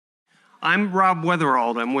I'm Rob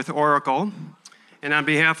Weatherald. I'm with Oracle. And on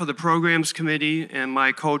behalf of the Programs Committee and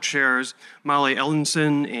my co-chairs, Molly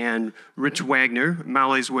Ellenson and Rich Wagner,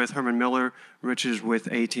 Molly's with Herman Miller, Rich is with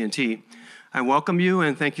AT&T. I welcome you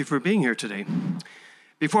and thank you for being here today.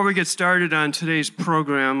 Before we get started on today's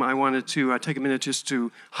program, I wanted to take a minute just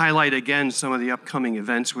to highlight again some of the upcoming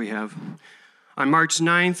events we have. On March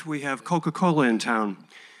 9th, we have Coca-Cola in town.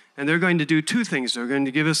 And they're going to do two things. They're going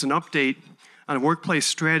to give us an update on a workplace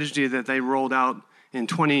strategy that they rolled out in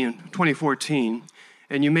 2014.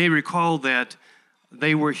 And you may recall that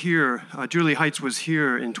they were here, Julie Heights was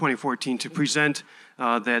here in 2014 to present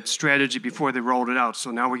that strategy before they rolled it out.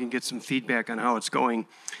 So now we can get some feedback on how it's going.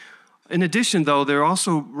 In addition, though, they're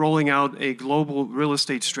also rolling out a global real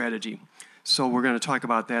estate strategy. So we're going to talk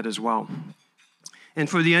about that as well. And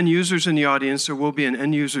for the end users in the audience, there will be an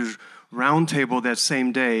end users roundtable that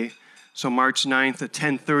same day. So March 9th at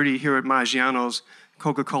 10:30 here at Maggiano's,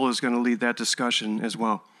 Coca-Cola is going to lead that discussion as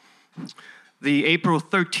well. The April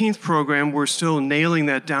 13th program, we're still nailing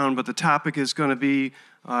that down, but the topic is going to be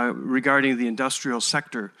regarding the industrial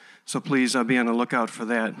sector. So please be on the lookout for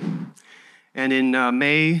that. And in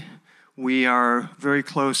May, we are very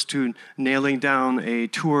close to nailing down a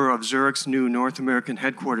tour of Zurich's new North American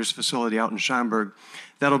headquarters facility out in Schaumburg.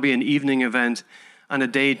 That'll be an evening event on a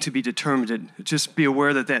day to be determined. Just be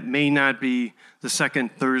aware that that may not be the second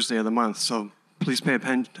Thursday of the month, so please pay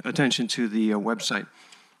attention to the website.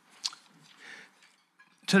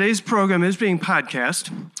 Today's program is being podcast,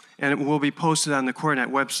 and it will be posted on the CoreNet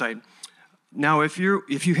website. Now, if you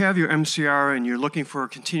have your MCR and you're looking for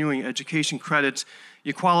continuing education credits,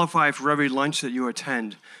 you qualify for every lunch that you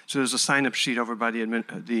attend. So there's a sign-up sheet over by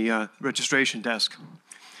the registration desk.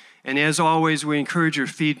 And as always, we encourage your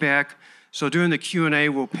feedback. So during the Q&A,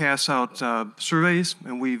 we'll pass out surveys,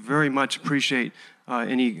 and we very much appreciate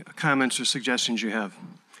any comments or suggestions you have.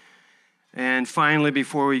 And finally,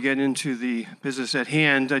 before we get into the business at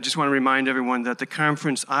hand, I just want to remind everyone that the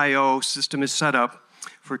conference I/O system is set up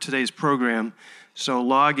for today's program. So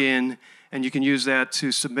log in, and you can use that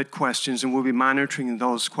to submit questions, and we'll be monitoring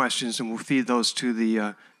those questions, and we'll feed those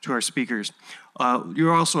to our speakers.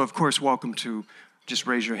 You're also, of course, welcome to just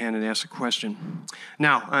raise your hand and ask a question.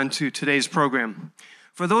 Now, on to today's program.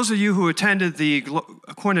 For those of you who attended the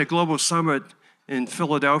CoreNet Global Summit in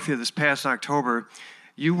Philadelphia this past October,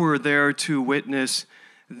 you were there to witness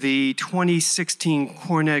the 2016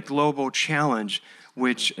 CoreNet Global Challenge,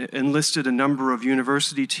 which enlisted a number of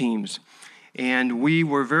university teams. And we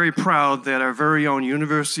were very proud that our very own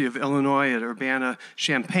University of Illinois at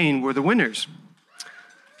Urbana-Champaign were the winners.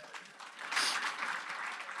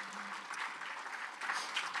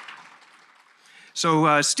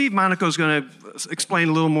 So Steve Monaco is going to explain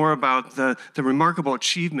a little more about the remarkable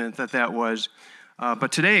achievement that was.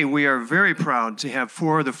 But today we are very proud to have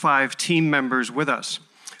 4 of the 5 team members with us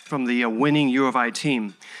from the winning U of I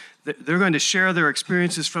team. They're going to share their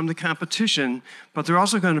experiences from the competition, but they're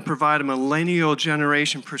also going to provide a millennial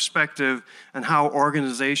generation perspective on how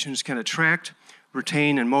organizations can attract,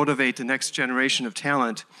 retain, and motivate the next generation of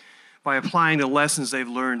talent by applying the lessons they've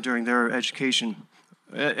learned during their educational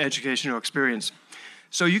experience.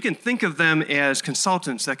 So you can think of them as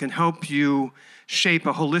consultants that can help you shape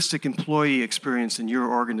a holistic employee experience in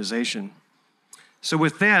your organization. So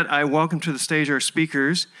with that, I welcome to the stage our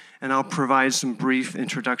speakers, and I'll provide some brief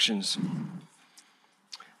introductions.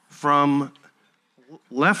 From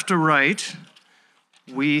left to right,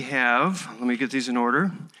 we have, let me get these in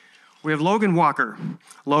order. We have Logan Walker.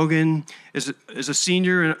 Logan is a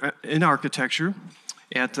senior in architecture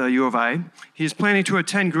at U of I. He is planning to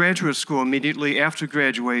attend graduate school immediately after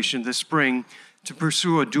graduation this spring to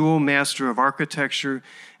pursue a dual Master of Architecture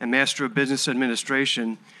and Master of Business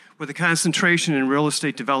Administration with a concentration in real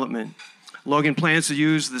estate development. Logan plans to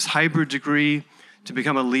use this hybrid degree to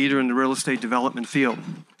become a leader in the real estate development field.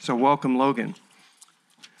 So welcome, Logan.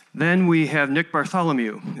 Then we have Nick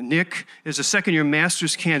Bartholomew. Nick is a second-year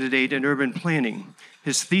master's candidate in urban planning.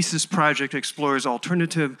 His thesis project explores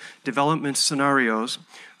alternative development scenarios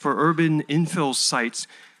for an urban infill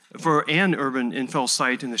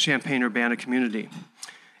site in the Champaign-Urbana community.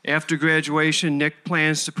 After graduation, Nick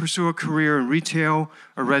plans to pursue a career in retail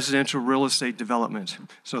or residential real estate development.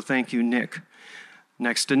 So thank you, Nick.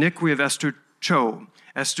 Next to Nick, we have Esther Cho.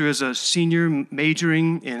 Esther is a senior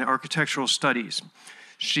majoring in architectural studies.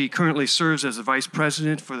 She currently serves as the vice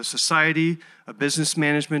president for the Society of Business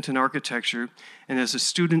Management and Architecture and as a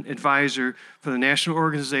student advisor for the National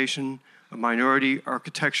Organization of Minority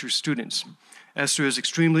Architecture Students. Esther is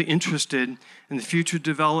extremely interested in the future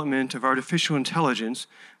development of artificial intelligence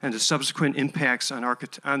and the subsequent impacts on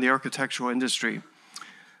the architectural industry.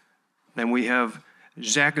 Then we have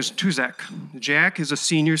Tuczak. Jack is a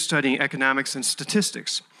senior studying economics and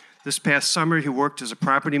statistics. This past summer, he worked as a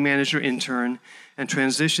property manager intern and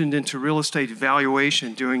transitioned into real estate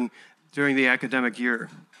valuation during the academic year.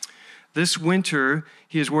 This winter,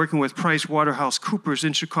 he is working with PricewaterhouseCoopers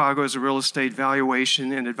in Chicago as a real estate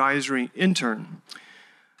valuation and advisory intern.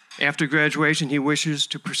 After graduation, he wishes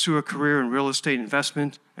to pursue a career in real estate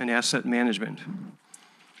investment and asset management.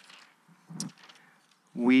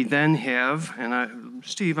 We then have,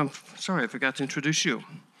 Steve, I'm sorry, I forgot to introduce you.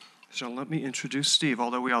 So let me introduce Steve,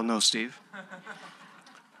 although we all know Steve.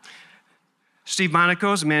 Steve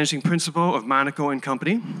Monaco is the managing principal of Monaco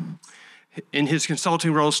Company. In his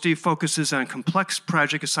consulting role, Steve focuses on complex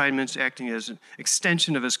project assignments, acting as an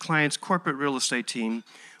extension of his client's corporate real estate team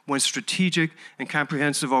when strategic and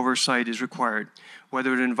comprehensive oversight is required,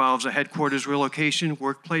 whether it involves a headquarters relocation,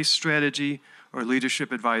 workplace strategy, or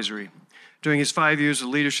leadership advisory. During his 5 years of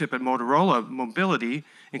leadership at Motorola Mobility,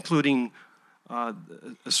 including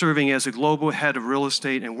serving as a global head of real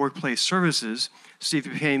estate and workplace services, Steve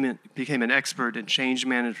became an expert in change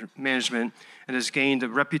management and has gained a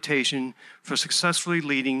reputation for successfully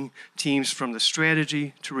leading teams from the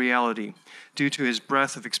strategy to reality due to his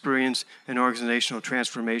breadth of experience in organizational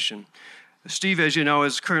transformation. Steve, as you know,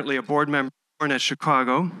 is currently a board member at CoreNet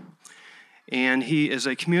Chicago, and he is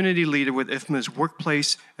a community leader with IFMA's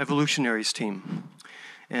Workplace Evolutionaries team.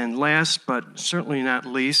 And last but certainly not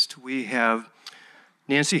least, we have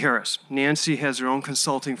Nancy Harris. Nancy has her own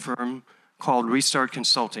consulting firm called Restart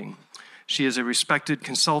Consulting. She is a respected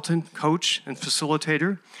consultant, coach, and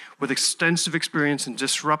facilitator with extensive experience in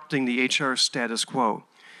disrupting the HR status quo.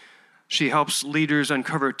 She helps leaders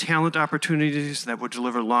uncover talent opportunities that will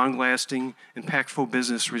deliver long-lasting, impactful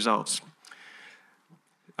business results.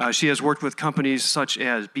 She has worked with companies such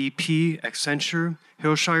as BP, Accenture,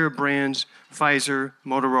 Hillshire Brands, Pfizer,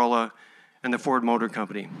 Motorola, and the Ford Motor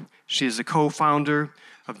Company. She is the co-founder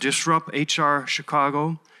of Disrupt HR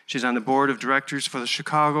Chicago. She's on the board of directors for the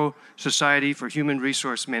Chicago Society for Human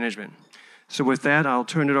Resource Management. So with that, I'll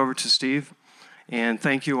turn it over to Steve, and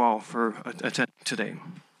thank you all for attending today.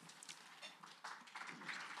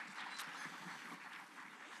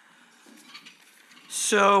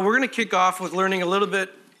 So we're going to kick off with learning a little bit,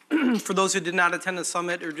 for those who did not attend the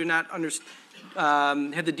summit or do not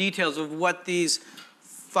have the details of what these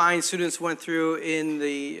fine students went through in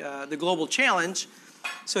the Global Challenge.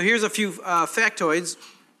 So here's a few factoids.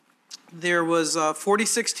 There was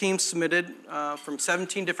 46 teams submitted from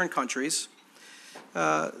 17 different countries.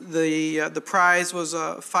 The prize was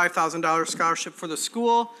a $5,000 scholarship for the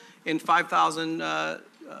school and $5,000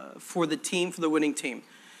 for the team, for the winning team.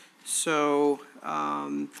 So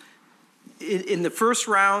in the first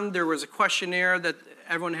round, there was a questionnaire that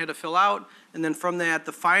everyone had to fill out, and then from that,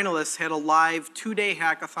 the finalists had a live 2-day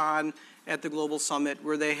hackathon at the Global Summit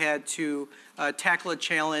where they had to tackle a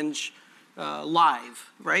challenge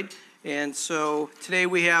live, right? And so today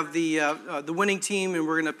we have the winning team, and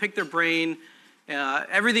we're going to pick their brain.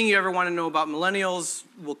 Everything you ever want to know about millennials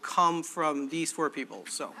will come from these 4 people.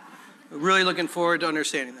 So really looking forward to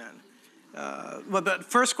understanding that. But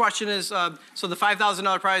first question is, so the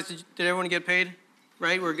 $5,000 prize, did everyone get paid?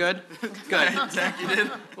 Right, we're good? Good. Zach, you did?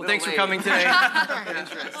 Well, thanks for coming today.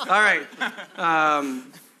 All right.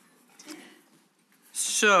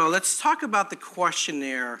 So let's talk about the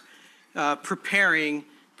questionnaire, preparing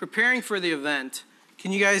for the event.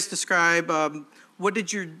 Can you guys describe what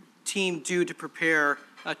did your team do to prepare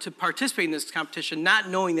to participate in this competition, not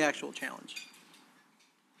knowing the actual challenge?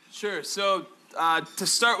 Sure. So to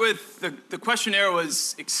start with, the questionnaire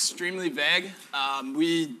was extremely vague.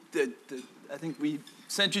 I think we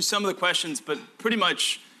sent you some of the questions, but pretty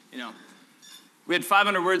much, we had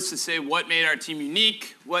 500 words to say what made our team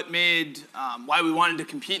unique, what made, why we wanted to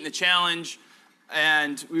compete in the challenge,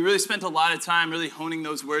 and we really spent a lot of time really honing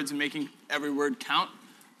those words and making every word count.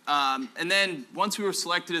 And then once we were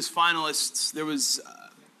selected as finalists, there was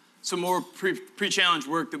some more pre-challenge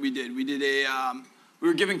work that we did. We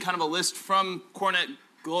were given kind of a list from CoreNet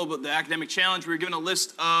Global, the academic challenge. We were given a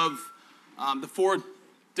list of the 4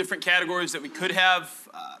 different categories that we could have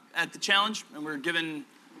at the challenge, and we were given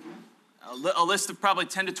a list of probably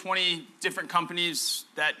 10 to 20 different companies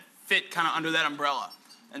that fit kind of under that umbrella.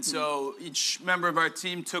 And so each member of our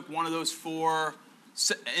team took one of those 4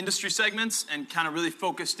 industry segments and kind of really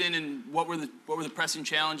focused in and what were the pressing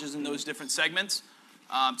challenges in those different segments.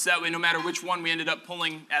 So that way, no matter which one we ended up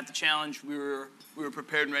pulling at the challenge, we were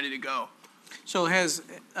prepared and ready to go. So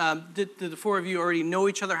did the 4 of you already know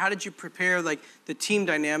each other? How did you prepare the team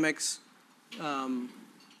dynamics?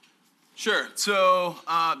 Sure. So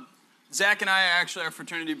Zach and I actually are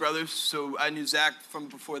fraternity brothers, so I knew Zach from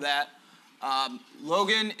before that.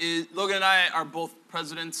 Logan and I are both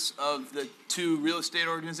presidents of the 2 real estate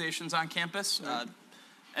organizations on campus,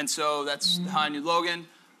 and so that's how I knew Logan.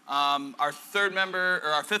 Our 5th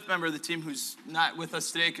member of the team, who's not with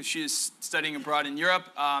us today because she is studying abroad in Europe,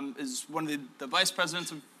 is one of the vice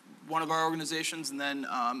presidents of one of our organizations, and then.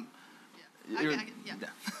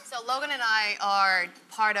 So Logan and I are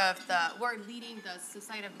we're leading the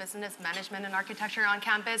Society of Business Management and Architecture on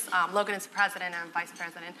campus. Logan is president and vice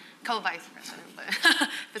president, co-vice president, but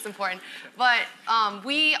it's important. But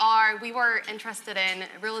we were interested in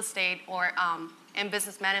real estate or in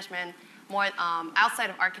business management more outside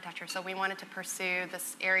of architecture. So we wanted to pursue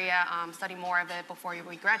this area, study more of it before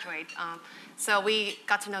we graduate. So we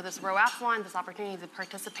got to know this ROAF this opportunity to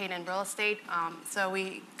participate in real estate. So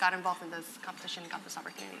we got involved in this competition and got this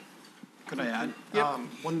opportunity. Could I add? Yep.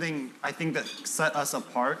 One thing I think that set us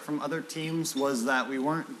apart from other teams was that we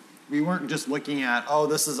weren't just looking at, oh,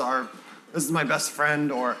 this is my best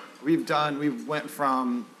friend, or we went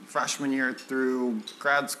from freshman year through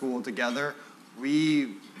grad school together.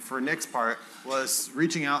 We, for Nick's part, was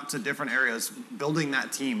reaching out to different areas, building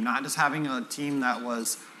that team, not just having a team that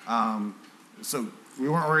was, so we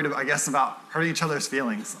weren't worried, I guess, about hurting each other's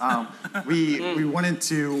feelings. We wanted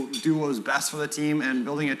to do what was best for the team and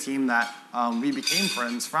building a team that we became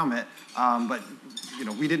friends from it. But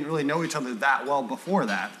we didn't really know each other that well before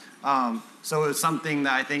that. So it was something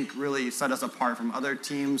that I think really set us apart from other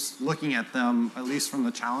teams, looking at them, at least from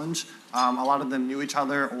the challenge. A lot of them knew each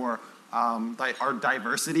other, or our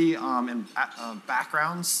diversity in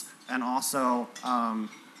backgrounds, and also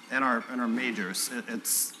in our majors.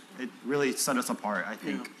 It really set us apart, I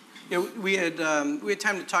think. Yeah, we had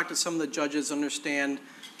time to talk to some of the judges, understand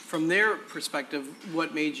from their perspective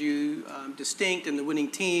what made you distinct and the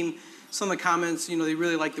winning team. Some of the comments, they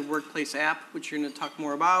really liked the workplace app, which you're going to talk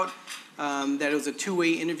more about. That it was a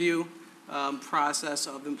two-way interview process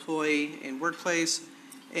of employee and workplace,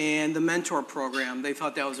 and the mentor program. They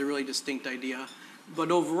thought that was a really distinct idea.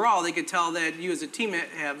 But overall, they could tell that you as a team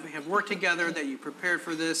have worked together, that you prepared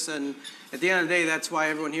for this, and at the end of the day, that's why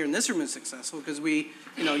everyone here in this room is successful, because we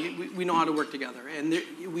know how to work together. And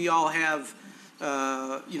we all have,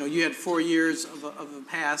 you had 4 years of a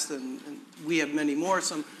past, and we have many more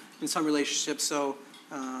in some relationships, so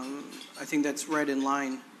I think that's right in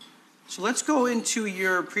line. So let's go into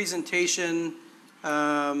your presentation,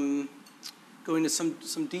 go into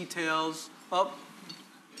some details. Oh.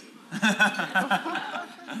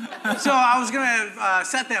 So I was going to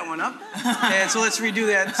set that one up, and so let's redo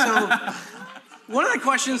that. So one of the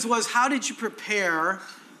questions was, how did you prepare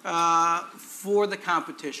for the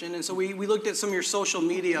competition? And so we looked at some of your social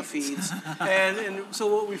media feeds, and so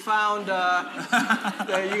what we found,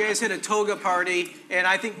 you guys had a toga party, and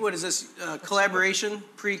I think, what is this, collaboration,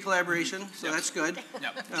 pre-collaboration, so that's good.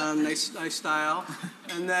 Yep. Nice style.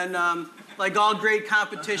 And then, like all great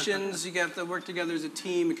competitions, you have to work together as a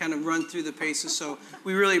team and kind of run through the paces, so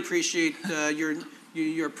we really appreciate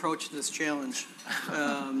your approach to this challenge.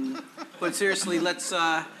 But seriously,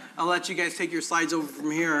 I'll let you guys take your slides over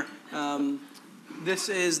from here. This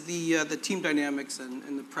is the team dynamics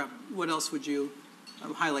and the prep. What else would you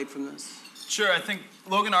highlight from this? Sure, I think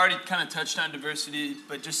Logan already kind of touched on diversity,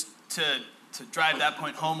 but just to drive that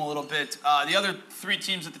point home a little bit, the other 3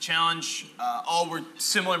 teams at the challenge all were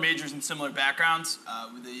similar majors and similar backgrounds.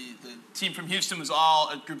 The team from Houston was all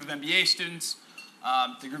a group of MBA students.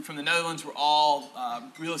 The group from the Netherlands were all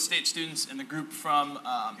real estate students, and the group from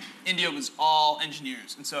India was all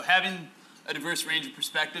engineers. And so having a diverse range of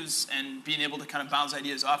perspectives and being able to kind of bounce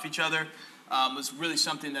ideas off each other was really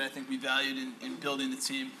something that I think we valued in building the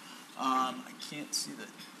team. I can't see the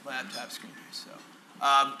laptop screen here, so.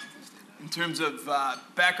 In terms of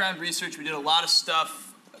background research, we did a lot of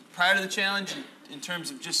stuff prior to the challenge in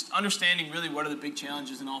terms of just understanding really what are the big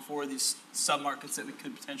challenges in all 4 of these sub-markets that we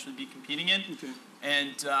could potentially be competing in. Okay.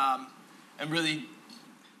 And really,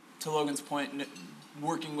 to Logan's point,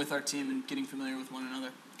 working with our team and getting familiar with one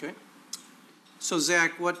another. Okay. So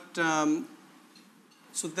Zach,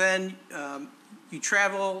 so then you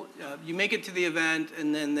travel, you make it to the event,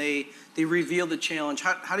 and then they reveal the challenge.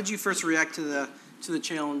 How did you first react to the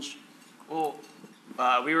challenge? Well,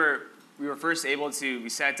 we were first able to, we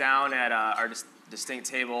sat down at our distinct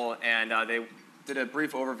table, and they did a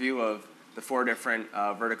brief overview of the 4 different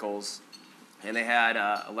verticals, and they had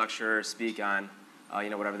a lecturer speak on,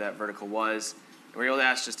 whatever that vertical was. And we were able to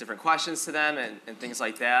ask just different questions to them and things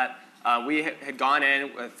like that. We had gone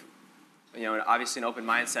in with, obviously an open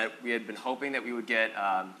mindset. We had been hoping that we would get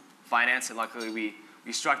finance, and luckily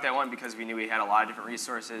we struck that one because we knew we had a lot of different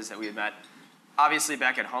resources that we had met obviously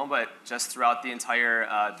back at home, but just throughout the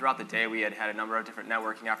entire, throughout the day, we had a number of different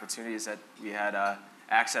networking opportunities that we had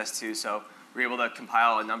access to. So we were able to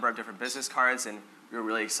compile a number of different business cards, and we were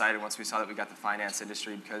really excited once we saw that we got the finance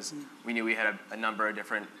industry because we knew we had a number of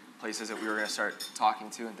different places that we were going to start talking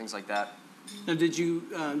to and things like that. Now, did you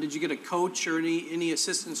get a coach or any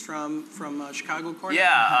assistance from Chicago CoreNet?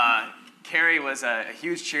 Yeah, Carrie was a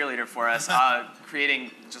huge cheerleader for us, creating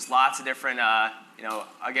just lots of different,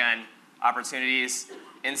 again, opportunities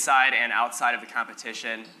inside and outside of the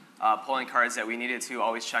competition, pulling cards that we needed to,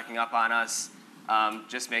 always checking up on us,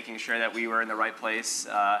 just making sure that we were in the right place,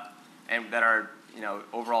 and that our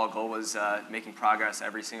overall goal was making progress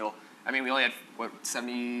every single. I mean, we only had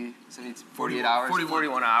 48 hours,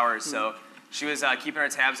 41 hours. So she was keeping her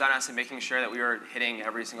tabs on us and making sure that we were hitting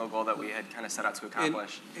every single goal that we had kind of set out to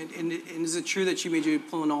accomplish. And is it true that she made you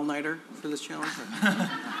pull an all-nighter for this challenge?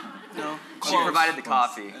 No. She provided the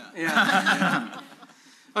coffee. Yeah.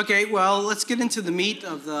 Okay. Well, let's get into the meat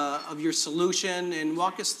of your solution and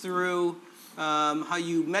walk us through how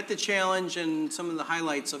you met the challenge and some of the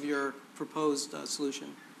highlights of your proposed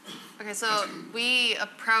solution. Okay, so we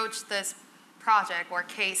approached this project or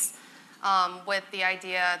case with the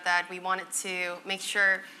idea that we wanted to make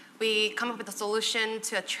sure we come up with a solution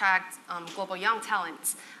to attract global young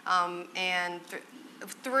talents and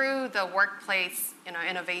through the workplace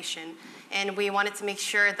innovation. And we wanted to make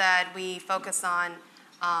sure that we focus on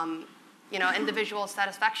individual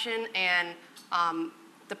satisfaction and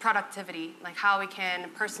the productivity, like how we can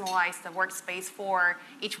personalize the workspace for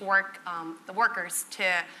each the workers to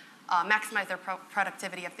maximize their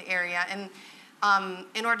productivity of the area. And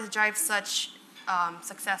in order to drive such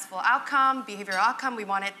successful behavioral outcome, we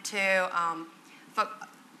wanted to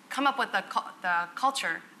come up with the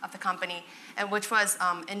culture of the company, and which was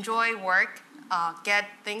enjoy work, get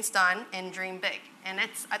things done, and dream big. And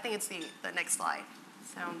I think it's the next slide.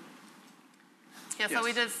 So yeah, yes. So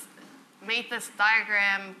we just made this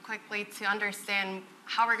diagram quickly to understand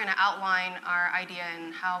how we're going to outline our idea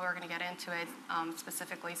and how we're going to get into it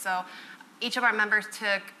specifically. So each of our members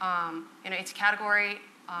took each category,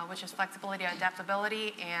 which is flexibility,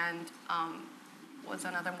 adaptability, and what's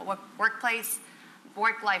another workplace,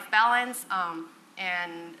 work-life balance,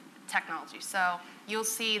 and technology. So you'll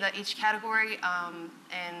see that each category,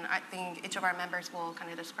 and I think each of our members will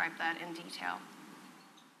kind of describe that in detail.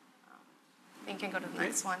 You can go to the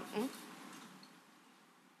next one. Mm-hmm.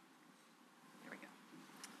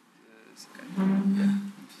 Yeah.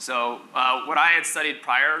 So what I had studied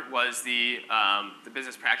prior was the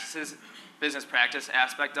business practice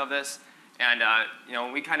aspect of this, and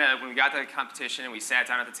when we got to the competition and we sat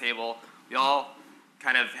down at the table, we all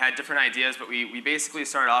kind of had different ideas, but we basically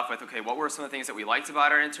started off with, okay, what were some of the things that we liked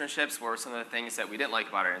about our internships? What were some of the things that we didn't like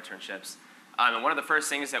about our internships? And one of the first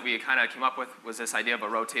things that we kind of came up with was this idea of a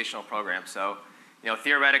rotational program. So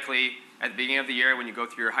theoretically, at the beginning of the year, when you go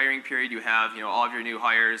through your hiring period, you have all of your new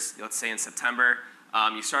hires, let's say in September.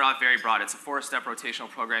 You start off very broad. It's a 4-step rotational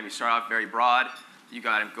program. You start off very broad. You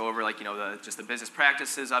got to go over just the business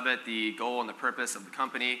practices of it, the goal and the purpose of the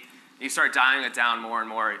company. You start dialing it down more and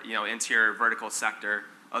more, into your vertical sector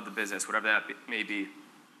of the business, whatever that may be.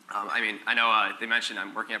 I know they mentioned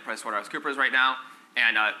I'm working at PricewaterhouseCoopers right now,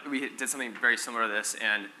 and we did something very similar to this.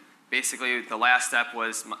 And basically, the last step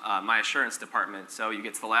was my assurance department. So you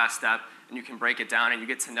get to the last step, and you can break it down, and you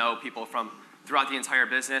get to know people from throughout the entire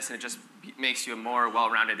business, and it just makes you a more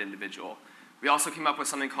well-rounded individual. We also came up with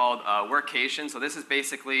something called workcation. So this is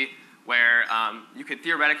basically where you could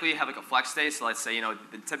theoretically have a flex day. So let's say the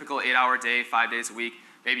typical 8-hour day, 5 days a week.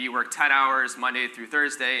 Maybe you work 10 hours Monday through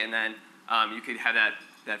Thursday, and then you could have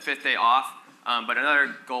that 5th day off. But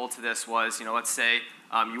another goal to this was, let's say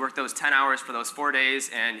you work those 10 hours for those 4 days,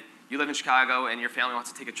 and you live in Chicago, and your family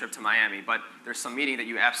wants to take a trip to Miami, but there's some meeting that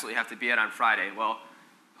you absolutely have to be at on Friday. Well,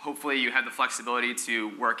 hopefully you have the flexibility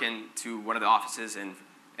to work into one of the offices in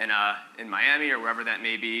Miami or wherever that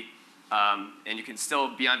may be, and you can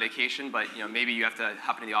still be on vacation, but maybe you have to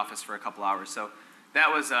hop into the office for a couple hours. So that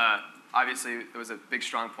was obviously it was a big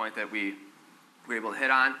strong point that we were able to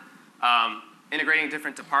hit on. Integrating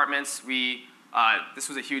different departments, this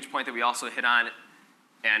was a huge point that we also hit on.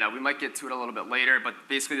 And we might get to it a little bit later, but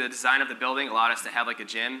basically the design of the building allowed us to have a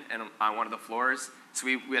gym on one of the floors. So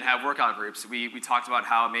we would have workout groups. We talked about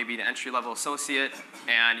how maybe an entry-level associate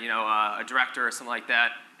and a director or something like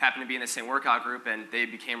that happened to be in the same workout group, and they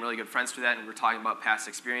became really good friends through that, and we're talking about past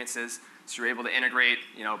experiences. So you're able to integrate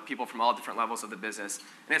people from all different levels of the business.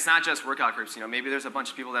 And it's not just workout groups. Maybe there's a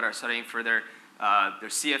bunch of people that are studying for their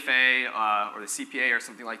CFA or the CPA or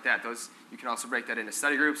something like that. Those you can also break that into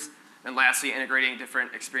study groups. And lastly, integrating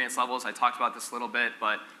different experience levels. I talked about this a little bit,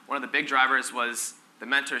 but one of the big drivers was the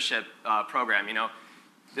mentorship program.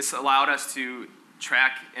 This allowed us to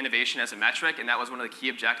track innovation as a metric, and that was one of the key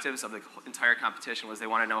objectives of the entire competition. Was they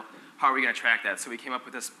want to know, how are we going to track that? So we came up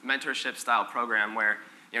with this mentorship style program where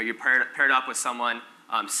you're paired up with someone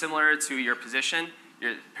similar to your position.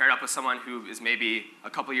 You're paired up with someone who is maybe a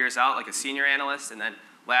couple years out, like a senior analyst, and then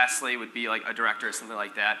lastly would be like a director or something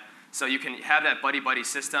like that. So you can have that buddy-buddy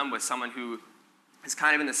system with someone who is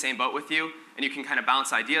kind of in the same boat with you, and you can kind of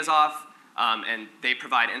bounce ideas off, and they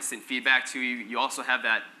provide instant feedback to you. You also have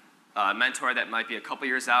that mentor that might be a couple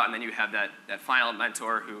years out, and then you have that final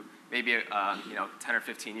mentor who may be 10 or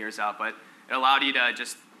 15 years out. But it allowed you to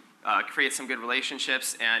just create some good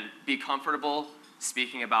relationships and be comfortable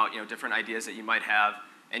speaking about different ideas that you might have,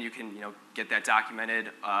 and you can get that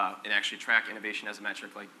documented and actually track innovation as a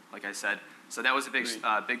metric, like I said. So that was a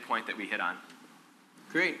big point that we hit on.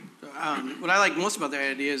 Great. What I like most about that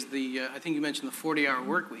idea is I think you mentioned the 40-hour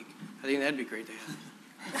work week. I think that'd be great to have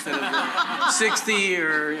instead of 60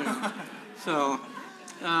 or So,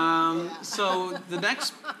 so the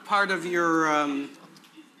next part of your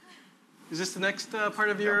is this the next part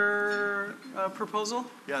of your proposal?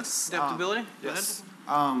 Yes. Adaptability? Yes.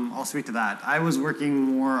 I'll speak to that. I was working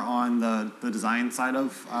more on the design side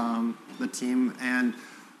of the team, and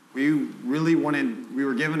we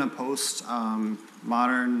were given a post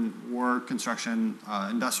modern war construction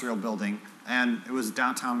industrial building, and it was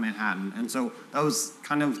downtown Manhattan. And so that was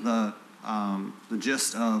kind of the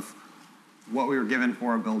gist of what we were given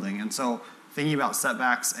for a building. And so thinking about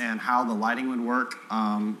setbacks and how the lighting would work,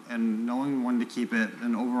 and knowing when to keep it,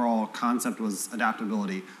 an overall concept was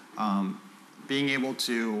adaptability. Being able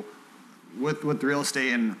to, with real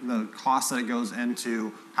estate and the cost that it goes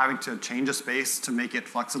into having to change a space to make it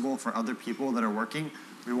flexible for other people that are working,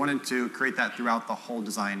 we wanted to create that throughout the whole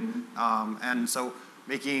design. And so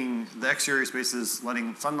making the exterior spaces,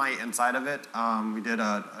 letting sunlight inside of it, we did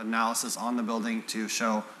an analysis on the building to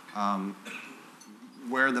show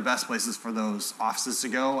where are the best places for those offices to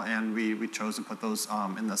go, and we chose to put those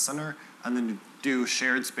in the center, and then do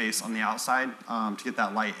shared space on the outside to get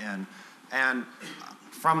that light in. And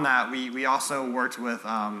from that, we also worked with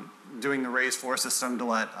doing the raised floor system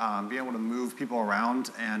to be able to move people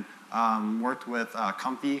around, and worked with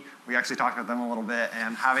Comfy. We actually talked with them a little bit,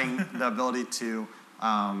 and having the ability to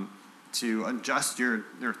adjust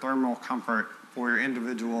your thermal comfort for your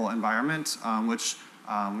individual environment, which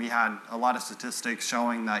we had a lot of statistics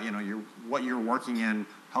showing that what you're working in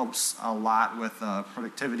helps a lot with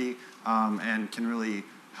productivity, and can really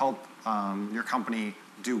help your company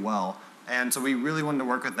do well. And so we really wanted to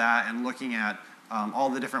work with that and looking at all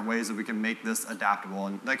the different ways that we can make this adaptable.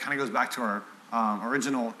 And that kind of goes back to our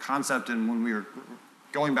original concept, and when we were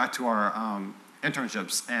going back to our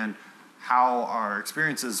internships and how our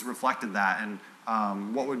experiences reflected that, and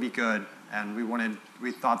what would be good. And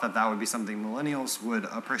we thought that would be something millennials would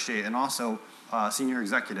appreciate, and also senior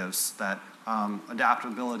executives, that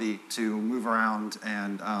adaptability to move around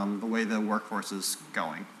and the way the workforce is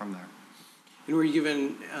going from there. And were you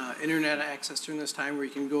given internet access during this time where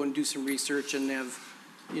you can go and do some research and have,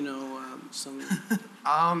 some?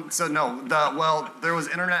 So no, there was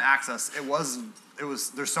internet access. It was.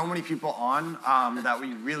 There's so many people on that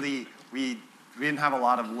we didn't have a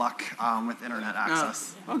lot of luck with internet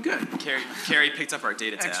access. Oh, good. Carrie picked up our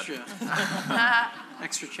data tab.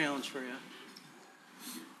 Extra challenge for you.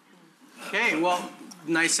 Okay, well,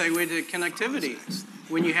 nice segue to connectivity.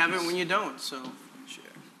 When you have it, when you don't. So.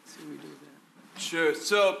 Sure.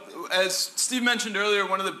 So as Steve mentioned earlier,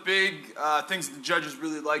 one of the big things that the judges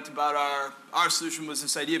really liked about our solution was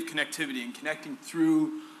this idea of connectivity and connecting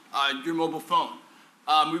through your mobile phone.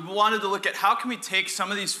 We wanted to look at how can we take some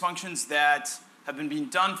of these functions that have been being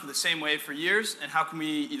done for the same way for years, and how can we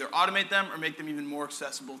either automate them or make them even more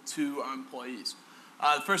accessible to our employees.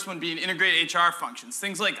 The first one being integrate HR functions.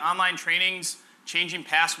 Things like online trainings, changing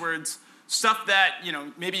passwords, stuff that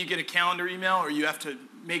maybe you get a calendar email or you have to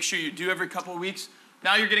make sure you do every couple of weeks.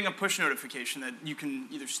 Now you're getting a push notification that you can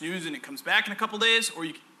either snooze and it comes back in a couple days, or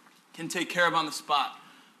you can take care of on the spot.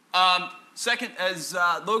 Second, as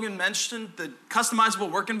Logan mentioned, the customizable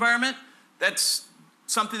work environment, that's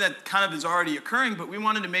something that kind of is already occurring, but we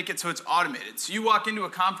wanted to make it so it's automated. So you walk into a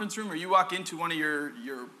conference room or you walk into one of your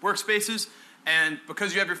workspaces, and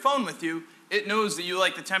because you have your phone with you, it knows that you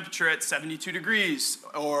like the temperature at 72 degrees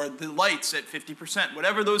or the lights at 50%,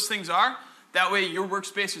 whatever those things are. That way your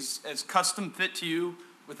workspace is as custom fit to you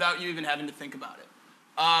without you even having to think about it.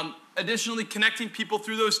 Additionally, connecting people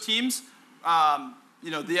through those teams.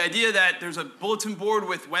 The idea that there's a bulletin board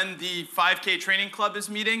with when the 5K training club is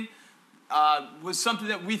meeting, was something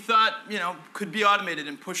that we thought, could be automated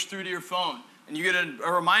and pushed through to your phone. And you get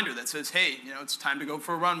a reminder that says, hey, it's time to go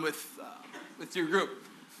for a run with your group.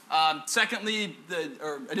 Additionally,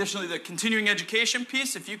 the continuing education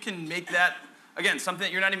piece, if you can make that, again, something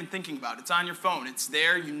that you're not even thinking about. It's on your phone. It's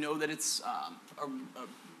there. You know that it's,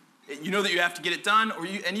 you know that you have to get it done,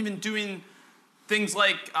 and even doing things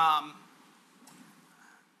like,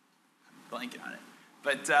 blanking on it,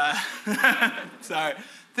 but sorry.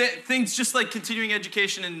 Things just like continuing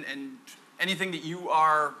education and anything that you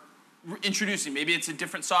are introducing. Maybe it's a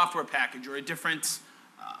different software package or a different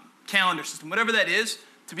calendar system, whatever that is,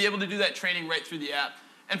 to be able to do that training right through the app.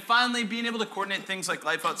 And finally, being able to coordinate things like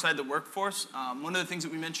life outside the workforce. One of the things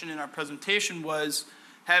that we mentioned in our presentation was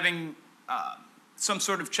having some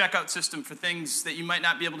sort of checkout system for things that you might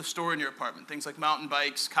not be able to store in your apartment, things like mountain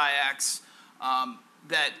bikes, kayaks,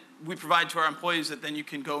 that we provide to our employees that then you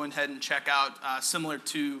can go ahead and check out, similar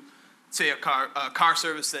to, say, a car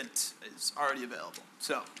service that is already available.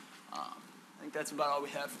 So I think that's about all we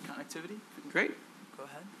have for connectivity. Great. Go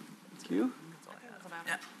ahead. Thank you. That's all I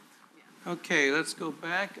have. Yeah. Okay, let's go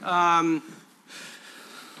back.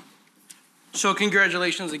 So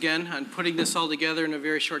congratulations again on putting this all together in a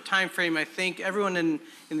very short time frame. I think everyone in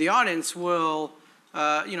the audience will,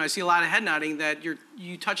 I see a lot of head nodding that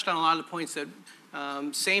you touched on a lot of the points that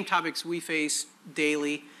same topics we face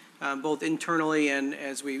daily, both internally and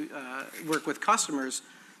as we work with customers.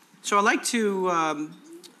 So I'd like to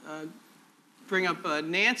bring up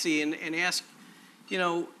Nancy and ask,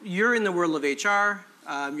 you're in the world of HR.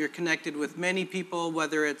 You're connected with many people,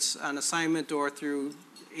 whether it's on assignment or through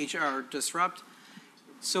HR Disrupt.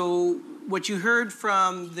 So what you heard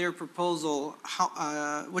from their proposal,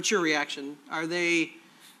 what's your reaction? Are they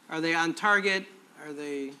on target? Are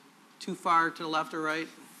they too far to the left or right?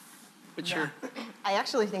 I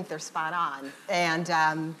actually think they're spot on.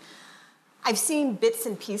 And I've seen bits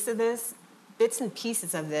and pieces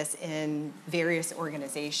of this in various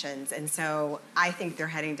organizations. And so I think they're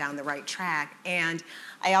heading down the right track. And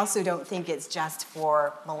I also don't think it's just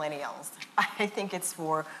for millennials. I think it's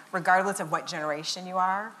for, regardless of what generation you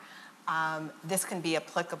are, this can be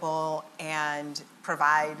applicable and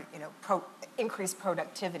provide, increased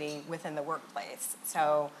productivity within the workplace.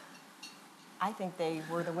 So I think they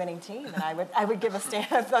were the winning team, and I would give a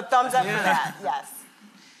thumbs up for that. Yes.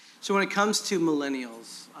 So when it comes to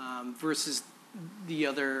millennials versus the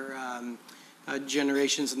other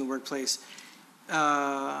generations in the workplace,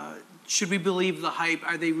 should we believe the hype?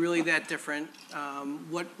 Are they really that different?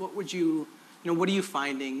 What would you, what are you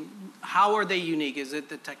finding? How are they unique? Is it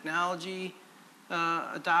the technology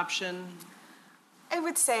adoption? I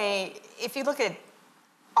would say if you look at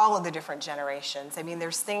all of the different generations,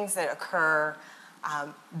 there's things that occur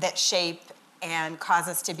that shape and cause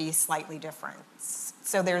us to be slightly different.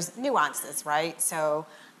 So there's nuances, right? So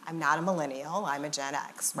I'm not a millennial, I'm a Gen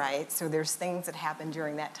X, right? So there's things that happen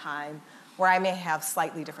during that time where I may have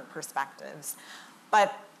slightly different perspectives.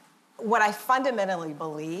 But what I fundamentally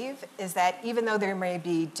believe is that even though there may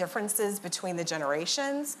be differences between the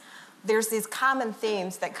generations, there's these common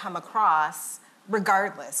themes that come across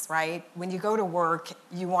regardless, right? When you go to work,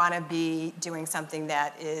 you want to be doing something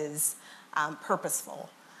that is purposeful.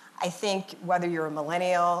 I think whether you're a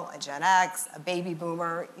millennial, a Gen X, a baby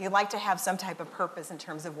boomer, you like to have some type of purpose in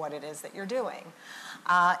terms of what it is that you're doing.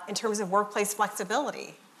 In terms of workplace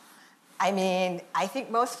flexibility, I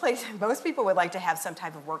think most people would like to have some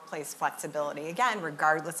type of workplace flexibility, again,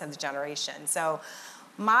 regardless of the generation. So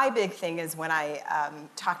my big thing is when I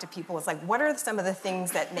talk to people, it's like, what are some of the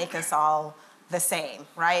things that make us all the same,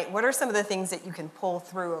 right? What are some of the things that you can pull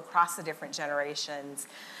through across the different generations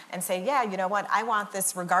and say, yeah, you know what, I want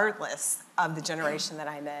this regardless of the generation that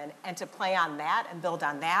I'm in, and to play on that and build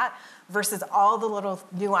on that versus all the little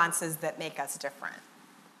nuances that make us different.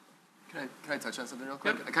 Can I touch on something real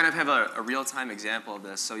quick? Yep. I kind of have a real-time example of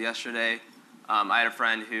this. So yesterday, I had a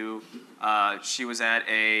friend who she was at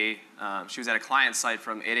a client site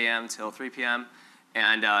from 8 a.m. till 3 p.m.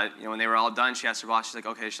 And when they were all done, she asked her boss, she's like,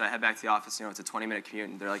 okay, should I head back to the office? It's a 20-minute commute.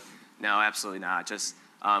 And they're like, no, absolutely not. Just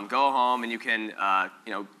go home and you can,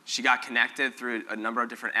 she got connected through a number of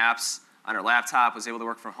different apps on her laptop, was able to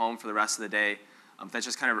work from home for the rest of the day. That's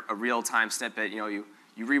just kind of a real-time snippet.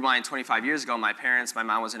 You rewind 25 years ago, my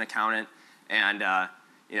mom was an accountant, and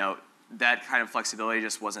that kind of flexibility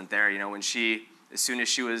just wasn't there. As soon as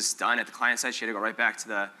she was done at the client site, she had to go right back to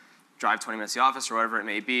the drive 20 minutes to the office or whatever it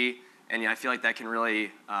may be. And I feel like that can really,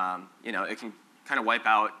 it can kind of wipe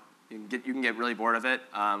out. You can get really bored of it,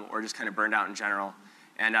 or just kind of burned out in general.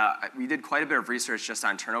 And we did quite a bit of research just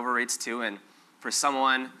on turnover rates too. And for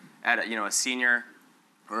someone at a senior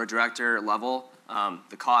or a director level,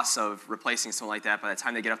 the cost of replacing someone like that by the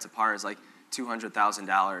time they get up to par is like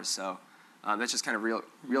 $200,000. So that's just kind of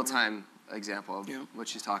real-time example of what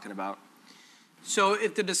she's talking about. So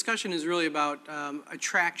if the discussion is really about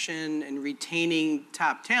attraction and retaining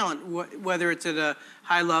top talent, whether it's at a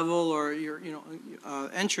high level or your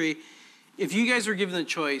entry, if you guys were given the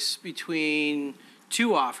choice between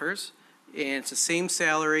two offers and it's the same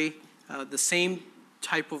salary, the same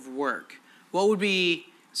type of work, what would be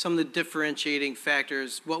some of the differentiating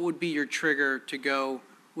factors? What would be your trigger to go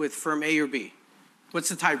with firm A or B? What's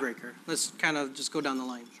the tiebreaker? Let's kind of just go down the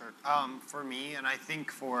line. Sure. For me, and I think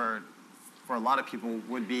for a lot of people,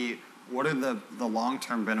 would be what are the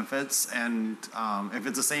long-term benefits, and if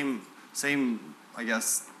it's the same, I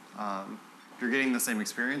guess, if you're getting the same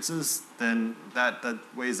experiences, then that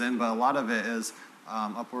weighs in. But a lot of it is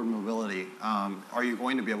upward mobility. Are you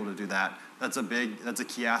going to be able to do that? That's a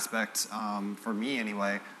key aspect for me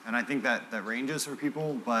anyway, and I think that ranges for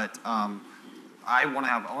people. But I want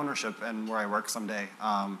to have ownership in where I work someday,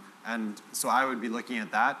 and so I would be looking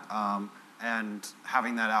at that. And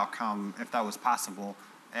having that outcome, if that was possible.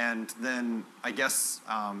 And then I guess,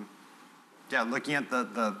 looking at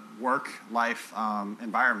the work-life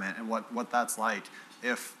environment and what that's like.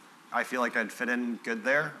 If I feel like I'd fit in good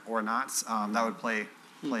there or not, that would play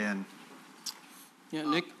in. Yeah,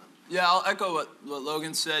 Nick? Yeah, I'll echo what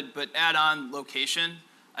Logan said, but add on location.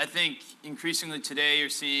 I think increasingly today you're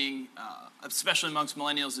seeing, especially amongst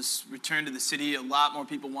millennials, this return to the city. A lot more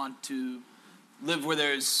people want to live where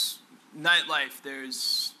there's nightlife,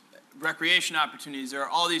 there's recreation opportunities. There are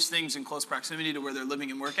all these things in close proximity to where they're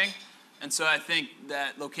living and working. And so I think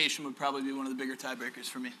that location would probably be one of the bigger tiebreakers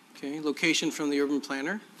for me. Okay, location from the urban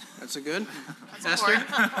planner. That's a good. That's Esther?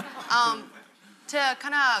 To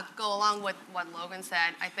kind of go along with what Logan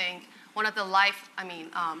said, I think one of the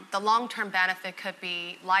the long-term benefit could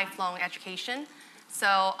be lifelong education.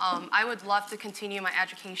 So I would love to continue my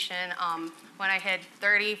education. When I hit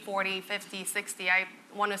 30, 40, 50, 60, I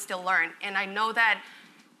want to still learn. And I know that,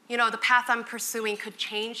 the path I'm pursuing could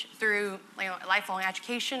change through lifelong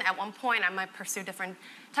education. At one point, I might pursue different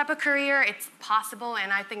type of career. It's possible,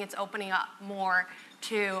 and I think it's opening up more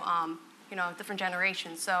to, different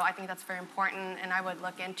generations. So I think that's very important, and I would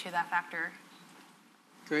look into that factor.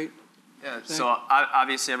 Great. Yeah, so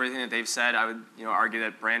obviously everything that they've said, I would argue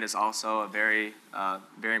that brand is also a very,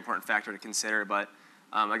 very important factor to consider. But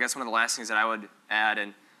I guess one of the last things that I would add,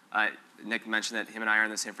 and Nick mentioned that him and I are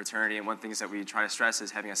in the same fraternity, and one of the things that we try to stress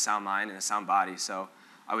is having a sound mind and a sound body. So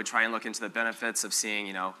I would try and look into the benefits of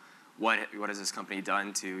seeing, what has this company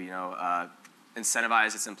done to,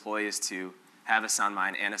 incentivize its employees to have a sound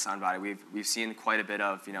mind and a sound body. We've seen quite a bit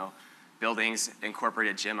of, buildings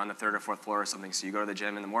incorporate a gym on the 3rd or 4th floor or something. So you go to the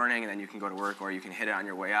gym in the morning and then you can go to work, or you can hit it on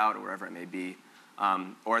your way out, or wherever it may be.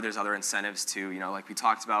 Or there's other incentives too, like we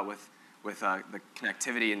talked about with the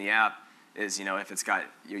connectivity in the app is, if it's got,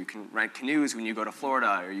 you can rent canoes when you go to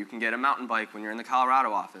Florida, or you can get a mountain bike when you're in the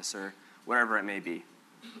Colorado office, or whatever it may be.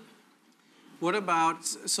 What about,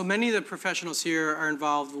 so many of the professionals here are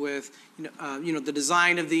involved with, the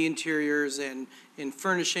design of the interiors and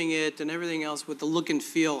furnishing it and everything else with the look and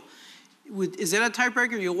feel. Is that a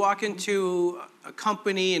tiebreaker? You walk into a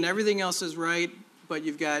company and everything else is right, but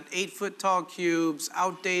you've got 8-foot-tall cubes,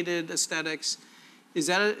 outdated aesthetics. Is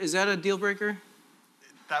that a deal breaker?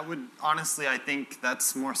 That would, honestly, I think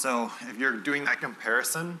that's more so if you're doing that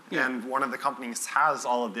comparison, and one of the companies has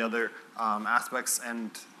all of the other aspects,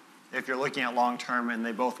 and if you're looking at long-term and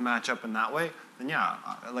they both match up in that way, then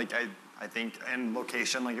I think, and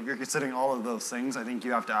location, if you're considering all of those things, I think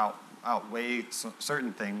you have to outweigh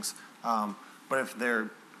certain things. But if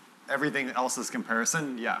everything else is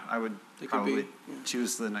comparison, I would probably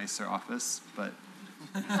choose the nicer office, but.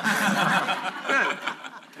 Can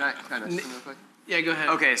I mention real quick? Yeah, go ahead.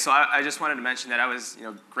 Okay, so I just wanted to mention that I was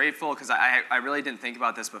grateful, because I really didn't think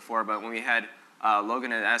about this before, but when we had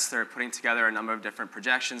Logan and Esther putting together a number of different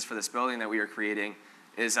projections for this building that we were creating,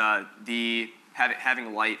 is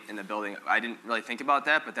having light in the building. I didn't really think about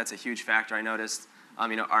that, but that's a huge factor I noticed.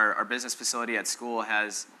 Our business facility at school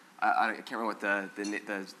has, I can't remember what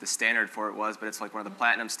the standard for it was, but it's like one of the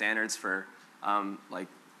platinum standards for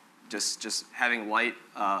just having light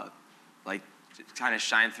kind of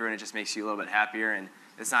shine through, and it just makes you a little bit happier, and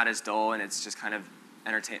it's not as dull, and it's just kind of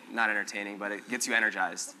not entertaining, but it gets you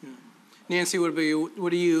energized. Yeah. Nancy, what about you?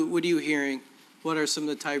 What are you hearing? What are some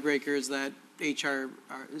of the tiebreakers that HR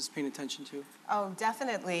is paying attention to? Oh,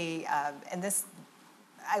 definitely. And this,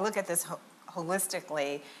 I look at this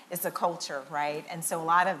holistically is the culture, right? And so a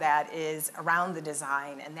lot of that is around the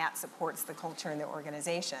design, and that supports the culture in the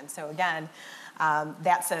organization. So again,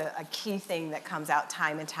 that's a key thing that comes out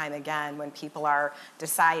time and time again when people are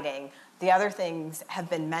deciding. The other things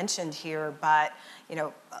have been mentioned here, but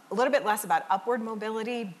a little bit less about upward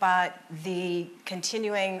mobility, but the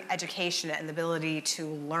continuing education and the ability to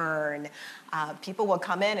learn. People will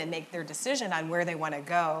come in and make their decision on where they want to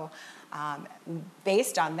go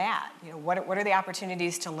based on that. What are the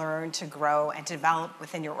opportunities to learn, to grow, and to develop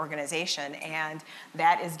within your organization? And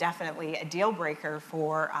that is definitely a deal breaker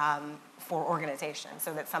for organizations.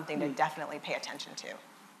 So that's something to definitely pay attention to.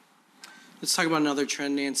 Let's talk about another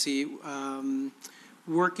trend, Nancy.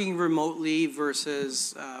 Working remotely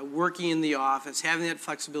versus working in the office, having that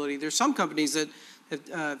flexibility. There's some companies that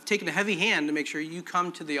have taken a heavy hand to make sure you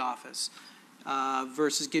come to the office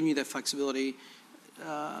versus giving you that flexibility.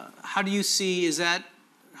 How do you see,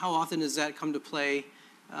 how often does that come to play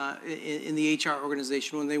in the HR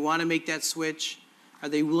organization when they want to make that switch? Are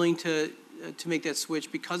they willing to make that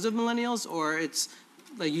switch because of millennials, or it's,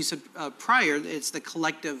 like you said prior, it's the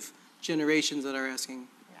collective generations that are asking?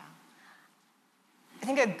 Yeah. I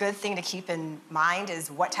think a good thing to keep in mind is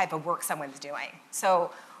what type of work someone's doing. So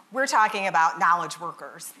we're talking about knowledge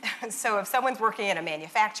workers. So if someone's working in a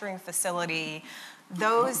manufacturing facility,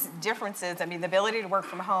 those differences, the ability to work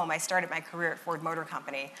from home. I started my career at Ford Motor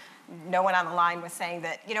Company. No one on the line was saying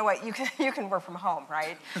that, you can work from home,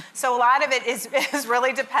 right? So a lot of it is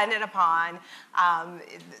really dependent upon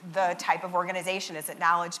the type of organization. Is it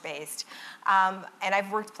knowledge-based? And I've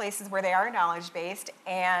worked places where they are knowledge-based,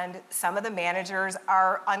 and some of the managers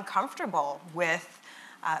are uncomfortable with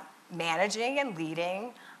managing and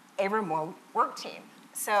leading a remote work team.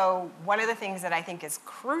 So one of the things that I think is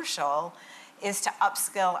crucial is to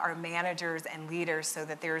upskill our managers and leaders so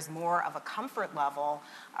that there's more of a comfort level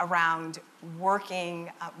around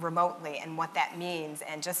working remotely and what that means.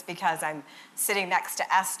 And just because I'm sitting next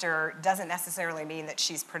to Esther doesn't necessarily mean that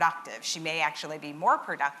she's productive. She may actually be more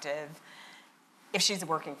productive if she's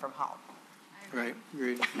working from home. Right,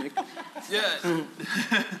 agreed. Nick? Yeah.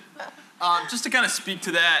 Just to kind of speak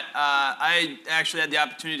to that, I actually had the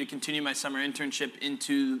opportunity to continue my summer internship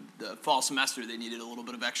into the fall semester. They needed a little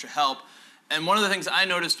bit of extra help. And one of the things I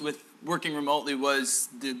noticed with working remotely was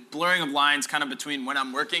the blurring of lines kind of between when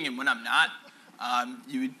I'm working and when I'm not.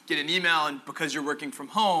 You would get an email, and because you're working from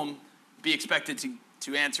home, be expected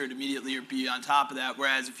to answer it immediately or be on top of that.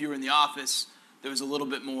 Whereas if you were in the office, there was a little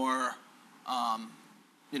bit more,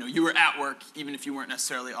 you were at work even if you weren't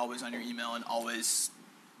necessarily always on your email and always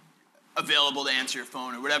available to answer your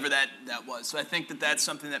phone or whatever that was. So I think that that's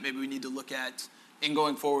something that maybe we need to look at in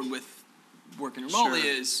going forward with working remotely.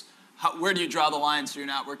 Sure. Is where do you draw the line so you're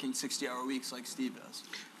not working 60-hour weeks like Steve does?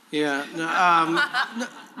 Yeah.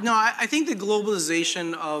 I think the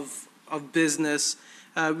globalization of business,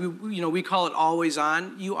 we call it always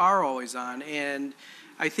on. You are always on. And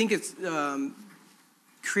I think it's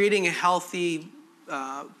creating a healthy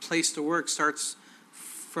place to work starts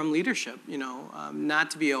from leadership, not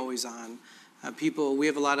to be always on. We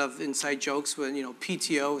have a lot of inside jokes when,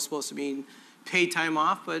 PTO is supposed to mean paid time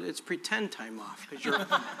off, but it's pretend time off because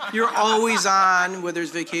you're always on, whether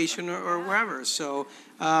it's vacation or wherever. So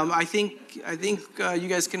I think you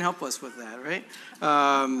guys can help us with that, right?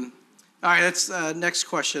 All right, that's next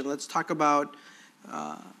question. Let's talk about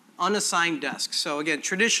unassigned desks. So again,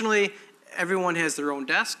 traditionally, everyone has their own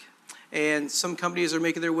desk, and some companies are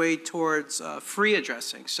making their way towards free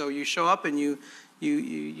addressing. So you show up and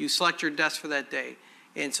you select your desk for that day,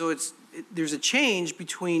 and so there's a change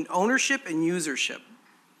between ownership and usership.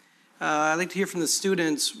 I'd like to hear from the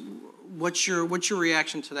students. What's your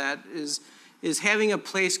reaction to that? Is having a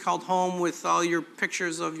place called home with all your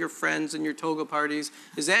pictures of your friends and your toga parties,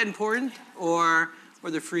 is that important, or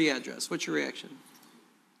the free address? What's your reaction?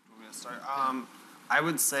 I'm gonna start. I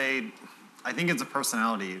would say, I think it's a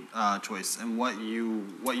personality choice and what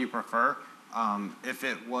you prefer. If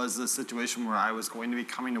it was a situation where I was going to be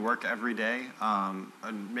coming to work every day,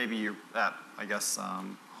 and maybe you're at,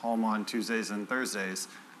 home on Tuesdays and Thursdays,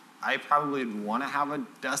 I probably would want to have a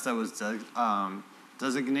desk that was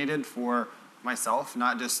designated for myself,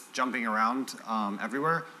 not just jumping around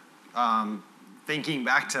everywhere. Thinking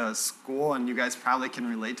back to school, and you guys probably can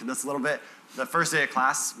relate to this a little bit, the first day of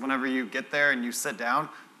class, whenever you get there and you sit down,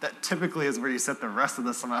 that typically is where you sit the rest of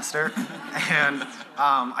the semester. And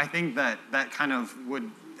I think that kind of would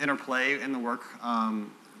interplay in the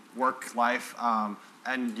work life,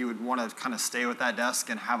 and you would want to kind of stay with that desk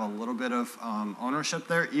and have a little bit of ownership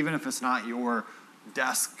there, even if it's not your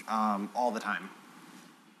desk all the time.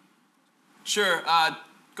 Sure.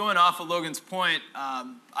 going off of Logan's point,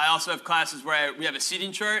 I also have classes where we have a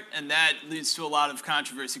seating chart, and that leads to a lot of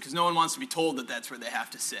controversy because no one wants to be told that that's where they have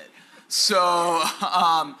to sit. So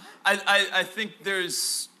I think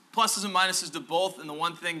there's pluses and minuses to both, and the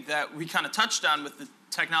one thing that we kind of touched on with the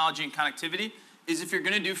technology and connectivity is if you're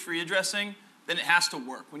going to do free addressing, then it has to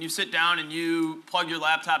work. When you sit down and you plug your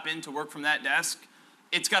laptop in to work from that desk,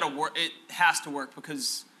 it's got to work. It has to work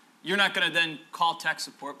because you're not going to then call tech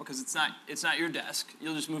support because it's not your desk.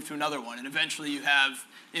 You'll just move to another one, and eventually you have,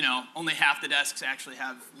 only half the desks actually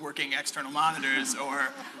have working external monitors, or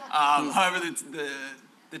however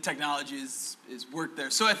the technology is worked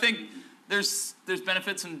there. So I think there's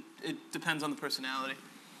benefits, and it depends on the personality.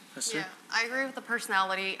 Esther? Yeah, I agree with the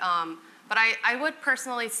personality, but I would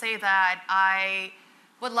personally say that I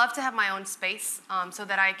would love to have my own space so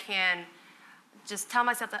that I can just tell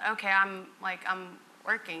myself that, okay, I'm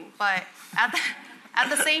working, but at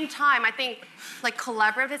the same time, I think like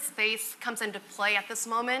collaborative space comes into play at this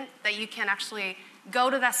moment, that you can actually go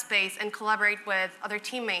to that space and collaborate with other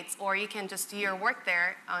teammates, or you can just do your work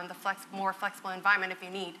there on the more flexible environment if you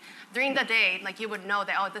need. During the day, like you would know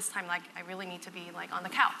that, oh, this time like I really need to be like on the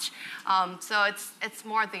couch. So it's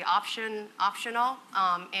more the optional,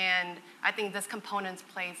 and I think this component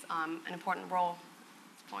plays an important role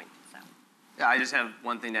at this point. So. Yeah, I just have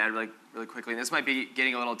one thing to add really quickly. This might be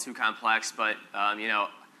getting a little too complex, but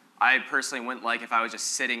I personally wouldn't like if I was just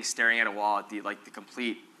sitting staring at a wall at the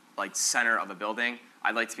complete center of a building.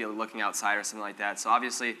 I'd like to be looking outside or something like that. So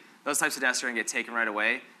obviously those types of desks are going to get taken right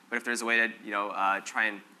away. But if there's a way to try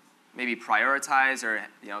and maybe prioritize or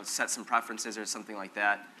set some preferences or something like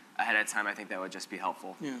that ahead of time, I think that would just be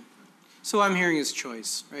helpful. Yeah. So what I'm hearing is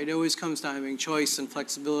choice, right? It always comes down to having choice and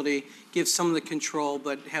flexibility. Give some of the control,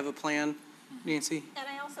 but have a plan. Nancy? And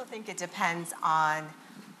I also think it depends on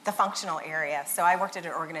the functional area. So I worked at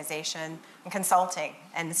an organization in consulting,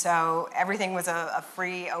 and so everything was a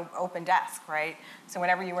free, open desk, right? So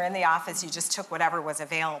whenever you were in the office, you just took whatever was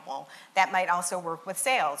available. That might also work with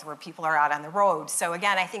sales, where people are out on the road. So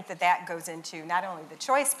again, I think that goes into not only the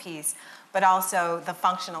choice piece, but also the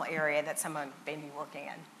functional area that someone may be working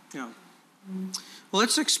in. Yeah. Well,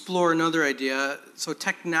 let's explore another idea. So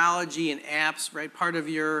technology and apps, right? Part of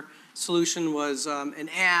your solution was an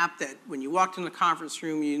app that when you walked in the conference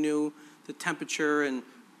room, you knew the temperature, and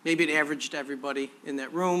maybe it averaged everybody in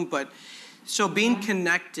that room. But so being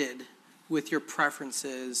connected with your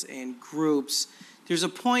preferences and groups, there's a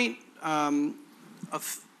point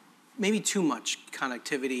of maybe too much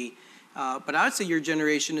connectivity. But I would say your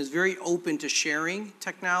generation is very open to sharing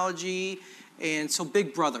technology, and so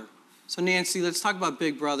Big Brother. So Nancy, let's talk about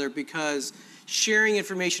Big Brother, because sharing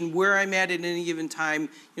information where I'm at any given time,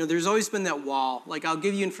 there's always been that wall. Like, I'll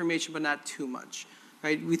give you information, but not too much,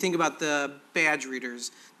 right? We think about the badge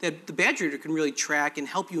readers, that the badge reader can really track and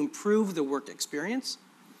help you improve the work experience.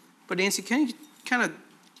 But Nancy, can you kind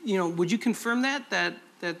of, would you confirm that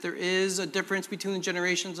there is a difference between the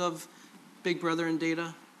generations of Big Brother and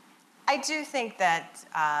data? I do think that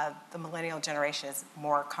the millennial generation is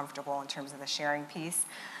more comfortable in terms of the sharing piece.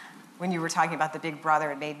 When you were talking about the Big Brother,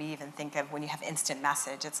 it made me even think of when you have instant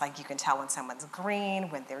message. It's like you can tell when someone's green,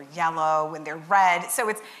 when they're yellow, when they're red. So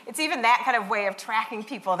it's even that kind of way of tracking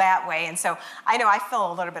people that way. And so I know I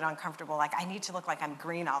feel a little bit uncomfortable, like I need to look like I'm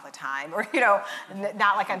green all the time, or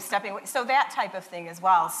not like I'm stepping away. So that type of thing as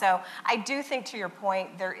well. So I do think, to your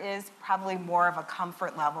point, there is probably more of a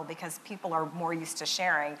comfort level because people are more used to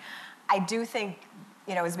sharing. I do think,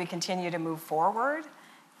 as we continue to move forward,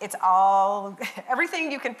 it's all,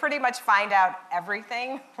 everything, you can pretty much find out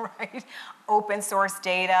everything, right? Open source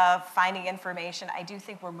data, finding information. I do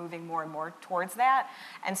think we're moving more and more towards that.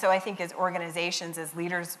 And so I think as organizations, as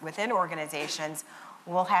leaders within organizations,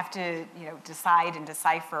 we'll have to, decide and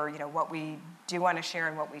decipher, what we do want to share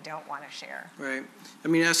and what we don't want to share. Right. I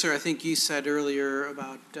mean, Esther, I think you said earlier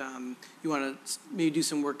about you want to maybe do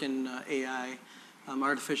some work in AI.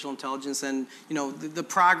 Artificial intelligence, and the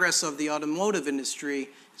progress of the automotive industry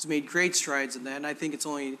has made great strides in that, and I think it's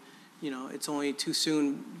only too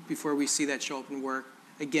soon before we see that show up in work.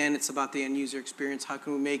 Again, it's about the end user experience. How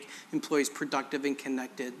can we make employees productive and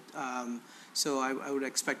connected? So I would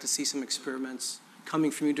expect to see some experiments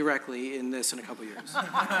coming from you directly in this in a couple years. Okay.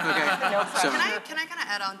 So can I kind of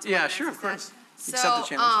add on to yeah, what sure, Nancy of course. said? Accept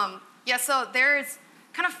the challenge. So there's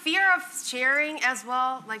kind of fear of sharing as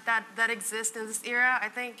well, like that exists in this era, I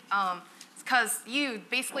think, because you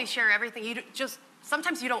basically share everything.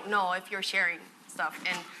 Sometimes you don't know if you're sharing stuff,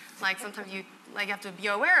 and sometimes you have to be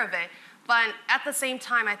aware of it. But at the same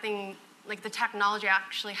time, I think the technology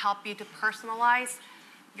actually help you to personalize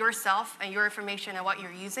yourself and your information and what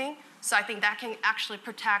you're using. So I think that can actually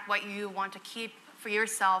protect what you want to keep for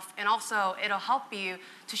yourself, and also it'll help you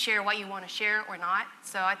to share what you want to share or not.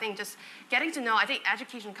 So I think just getting to know, I think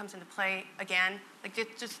education comes into play again, like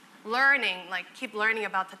just learning, like keep learning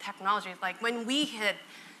about the technology. Like when we hit,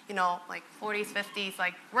 like 40s, 50s,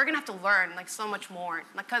 like we're gonna have to learn like so much more,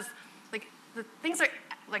 because like the things are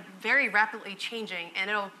like very rapidly changing, and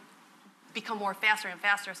it'll become more faster and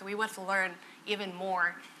faster. So we want to learn even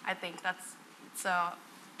more. I think that's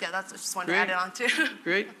that's just wanted to add it on to.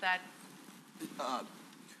 Great. That.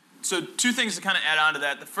 So two things to kind of add on to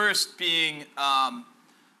that. The first being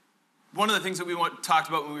one of the things that we talked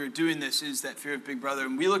about when we were doing this is that fear of Big Brother,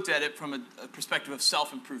 and we looked at it from a perspective of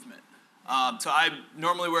self-improvement. So I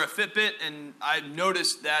normally wear a Fitbit, and I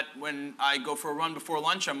noticed that when I go for a run before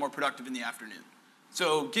lunch, I'm more productive in the afternoon.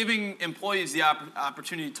 So giving employees the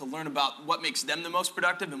opportunity to learn about what makes them the most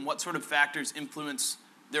productive and what sort of factors influence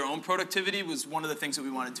their own productivity was one of the things that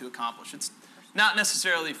we wanted to accomplish. It's not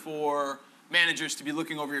necessarily for managers to be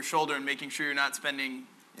looking over your shoulder and making sure you're not spending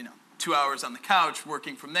 2 hours on the couch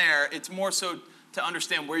working from there. It's more so to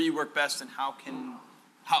understand where you work best and how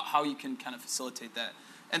you can kind of facilitate that.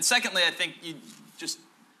 And secondly, I think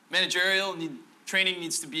managerial training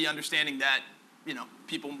needs to be understanding that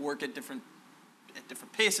people work at different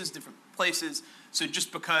paces, different places. So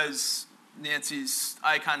just because Nancy's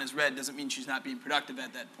icon is red doesn't mean she's not being productive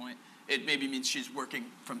at that point. It maybe means she's working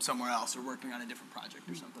from somewhere else or working on a different project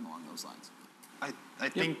or something along those lines. I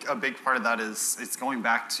think a big part of that is it's going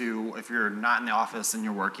back to if you're not in the office and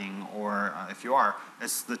you're working, or if you are,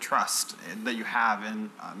 it's the trust that you have in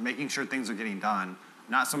making sure things are getting done.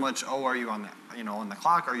 Not so much, are you on the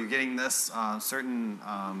clock? Are you getting this certain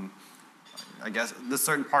this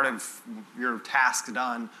certain part of your task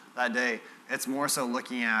done that day? It's more so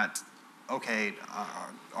looking at, okay,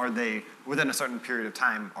 are they within a certain period of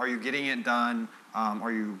time? Are you getting it done?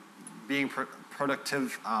 Are you being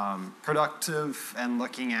productive and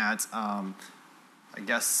looking at,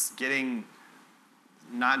 getting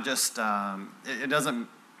not just, it doesn't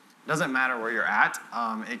matter where you're at.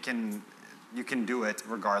 You can do it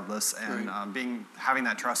regardless, and having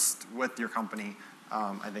that trust with your company.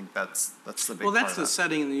 I think that's the big part. Well, that's the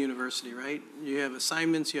setting in the university, right? You have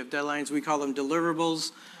assignments, you have deadlines. We call them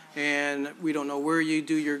deliverables, and we don't know where you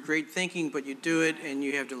do your great thinking, but you do it, and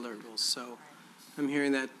you have deliverables. So I'm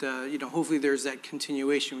hearing that, hopefully there's that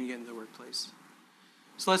continuation when you get into the workplace.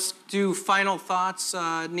 So let's do final thoughts.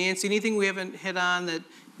 Nancy, anything we haven't hit on that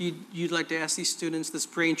you'd like to ask these students, this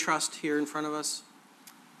brain trust here in front of us?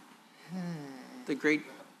 The great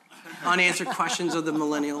unanswered questions of the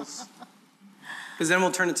millennials. Because then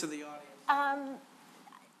we'll turn it to the audience.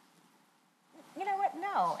 You know what?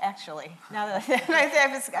 No, actually. Now that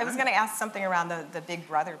I was going to ask something around the Big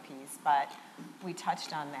Brother piece, but we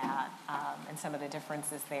touched on that and some of the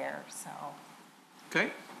differences there. So.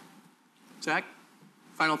 Okay. Zach,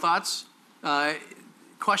 final thoughts?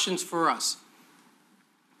 Questions for us?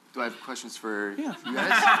 Do I have questions for you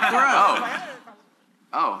guys?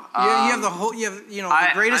 you have the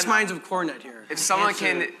greatest minds of CoreNet here. If someone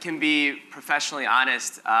can be professionally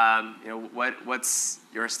honest, what's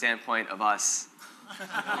your standpoint of us? All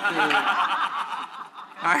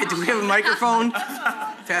right, do we have a microphone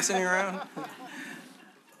passing around?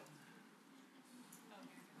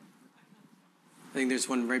 I think there's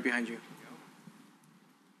one right behind you.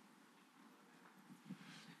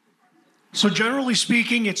 So generally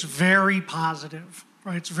speaking, it's very positive,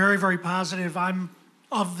 right? It's very, very positive. I'm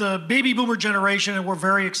of the baby boomer generation, and we're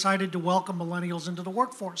very excited to welcome millennials into the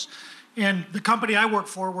workforce. And the company I work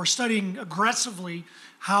for, we're studying aggressively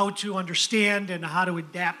how to understand and how to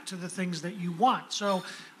adapt to the things that you want. So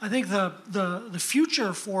I think the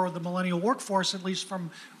future for the millennial workforce, at least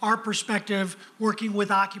from our perspective, working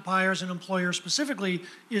with occupiers and employers specifically,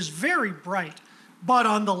 is very bright. But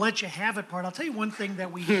on the let you have it part, I'll tell you one thing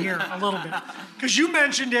that we hear a little bit, because you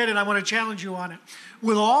mentioned it and I want to challenge you on it.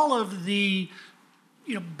 With all of the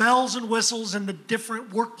bells and whistles and the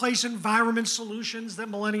different workplace environment solutions that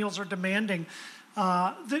millennials are demanding,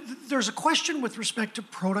 there's a question with respect to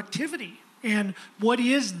productivity and what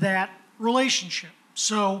is that relationship.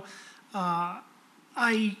 So I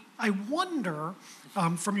wonder,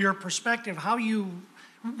 from your perspective,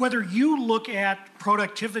 whether you look at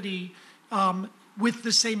productivity with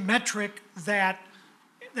the same metric that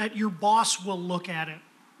your boss will look at it,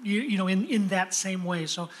 in that same way.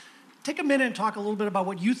 So take a minute and talk a little bit about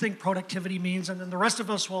what you think productivity means, and then the rest of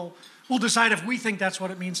us will decide if we think that's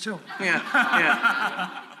what it means too.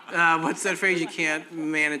 Yeah. What's that phrase? You can't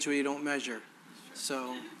manage what you don't measure. So,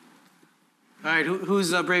 all right,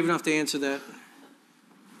 who's brave enough to answer that?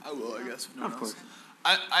 I will, I guess. Of course.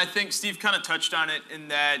 I think Steve kind of touched on it in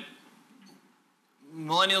that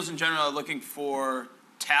millennials in general are looking for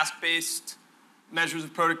task-based measures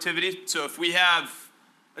of productivity. So if we have,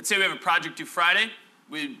 let's say we have a project due Friday,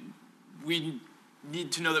 we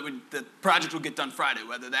need to know that the project will get done Friday,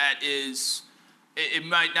 whether that is, it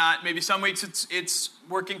might not, maybe some weeks it's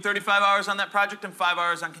working 35 hours on that project and 5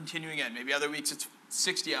 hours on continuing ed. Maybe other weeks it's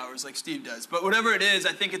 60 hours like Steve does. But whatever it is,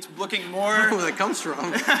 I think it's looking more... Where that comes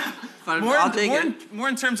from. I'll take it. More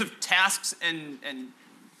in terms of tasks and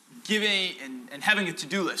giving and having a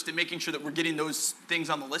to-do list and making sure that we're getting those things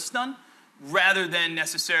on the list done, rather than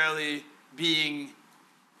necessarily being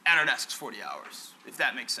at our desks 40 hours, if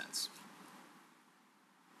that makes sense.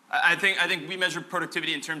 I think we measure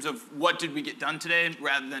productivity in terms of what did we get done today,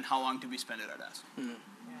 rather than how long did we spend at our desk. Yeah.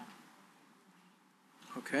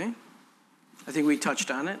 Okay. I think we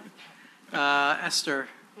touched on it. Esther,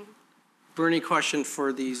 burning question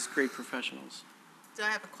for these great professionals. Do I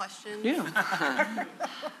have a question? Yeah.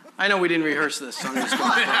 I know we didn't rehearse this, so I'm just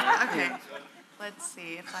going to Okay. Let's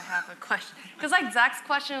see if I have a question. Because like Zach's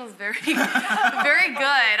question was very, very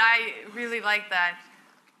good. I really like that.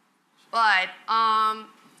 But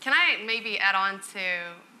can I maybe add on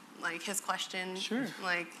to like his question? Sure.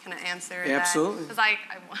 Like, can I answer that? Absolutely. Because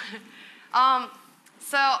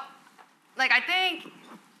so like I think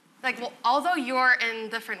like well, although you're in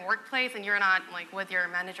different workplace and you're not like with your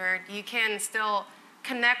manager, you can still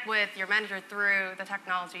connect with your manager through the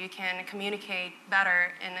technology. You can communicate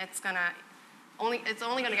better, and it's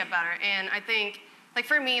only gonna get better. And I think, like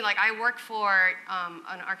for me, like I work for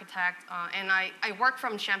an architect, and I work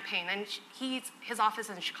from Champaign, and his office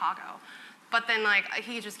is in Chicago. But then like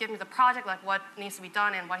he just gives me the project, like what needs to be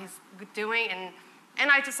done and what he's doing, and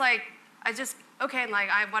I just okay, and like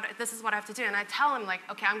this is what I have to do, and I tell him like,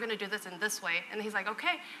 okay, I'm gonna do this in this way, and he's like,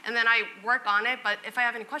 okay, and then I work on it. But if I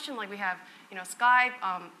have any question, like we have Skype,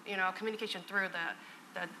 communication through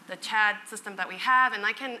the chat system that we have, and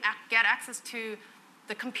I can get access to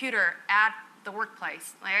the computer at the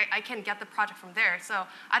workplace. Like I can get the project from there. So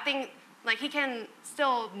I think like he can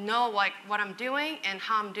still know like what I'm doing and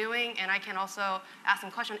how I'm doing, and I can also ask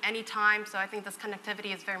him questions anytime. So I think this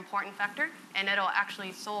connectivity is a very important factor, and it'll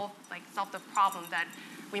actually solve the problem that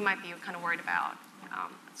we might be kind of worried about at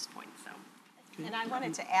this point. So. And I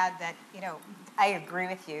wanted to add that, I agree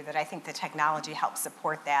with you that I think the technology helps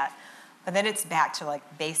support that. But then it's back to like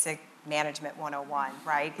basic management 101,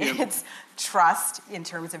 right? Yep. It's trust in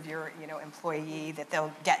terms of your, employee that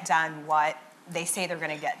they'll get done what they say they're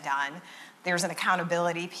going to get done. There's an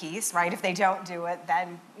accountability piece, right? If they don't do it,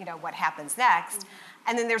 then, what happens next? Mm-hmm.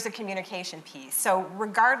 And then there's a communication piece. So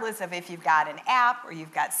regardless of if you've got an app or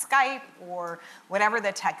you've got Skype or whatever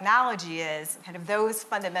the technology is, kind of those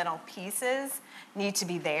fundamental pieces need to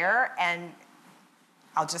be there. And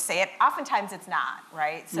I'll just say it, oftentimes it's not,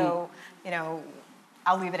 right? So,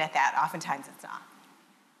 I'll leave it at that. Oftentimes it's not.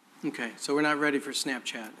 Okay, so we're not ready for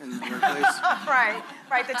Snapchat in the workplace? Right.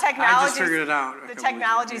 The technology. I just figured it out. The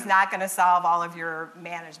technology is not going to solve all of your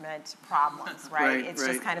management problems, right? It's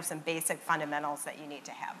just kind of some basic fundamentals that you need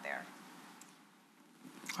to have there.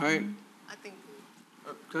 All right. I think.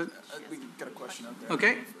 Good. We got a question up there.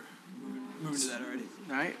 Okay. Moving to that already.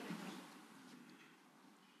 All right.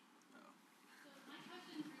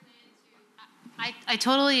 I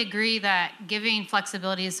totally agree that giving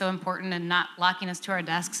flexibility is so important and not locking us to our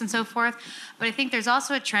desks and so forth. But I think there's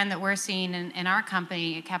also a trend that we're seeing in our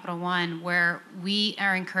company at Capital One where we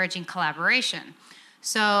are encouraging collaboration.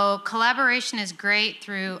 So collaboration is great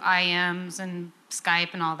through IMs and Skype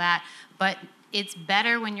and all that, but it's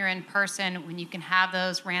better when you're in person, when you can have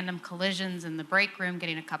those random collisions in the break room,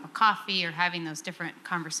 getting a cup of coffee or having those different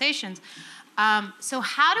conversations. So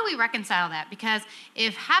how do we reconcile that? Because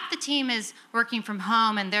if half the team is working from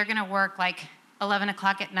home and they're going to work like 11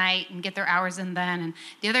 o'clock at night and get their hours in then, and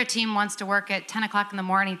the other team wants to work at 10 o'clock in the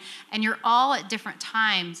morning, and you're all at different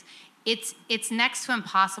times, it's next to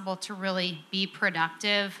impossible to really be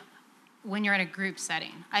productive when you're in a group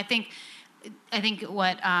setting. I think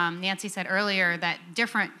what Nancy said earlier, that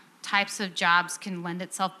different types of jobs can lend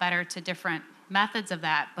itself better to different methods of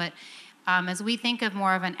that, but as we think of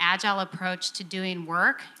more of an agile approach to doing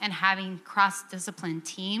work and having cross-discipline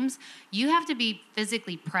teams, you have to be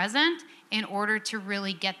physically present in order to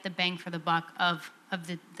really get the bang for the buck of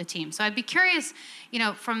the team. So I'd be curious,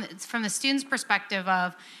 from the student's perspective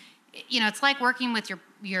of, it's like working with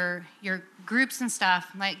your groups and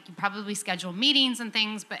stuff, like you probably schedule meetings and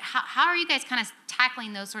things, but how are you guys kind of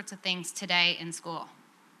tackling those sorts of things today in school?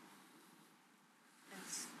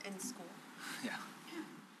 In school.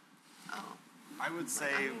 I would say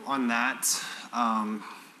on that,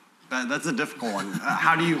 That's a difficult one.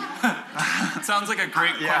 How do you? Sounds like a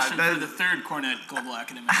great question that- for the third CoreNet Global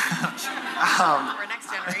Academic. For next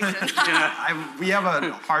generation. We have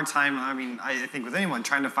a hard time. I mean, I think with anyone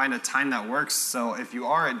trying to find a time that works. So if you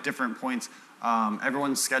are at different points,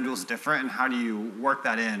 everyone's schedule is different, and how do you work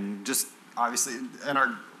that in? Just obviously in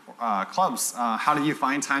our clubs, how do you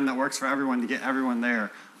find time that works for everyone to get everyone there?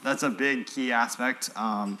 That's a big key aspect.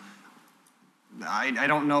 I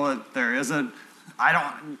don't know that there is a. I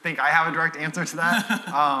don't think I have a direct answer to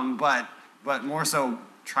that, but more so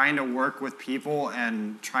trying to work with people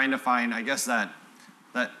and trying to find, I guess, that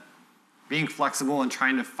being flexible and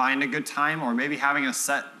trying to find a good time, or maybe having a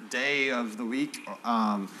set day of the week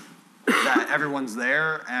that everyone's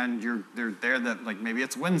there and they're there, that like maybe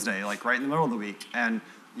it's Wednesday, like right in the middle of the week, and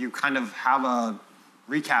you kind of have a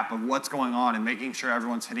recap of what's going on and making sure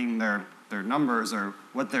everyone's hitting their numbers or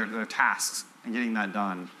what their tasks and getting that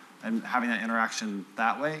done. And having that interaction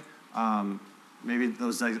that way, maybe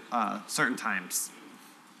those certain times.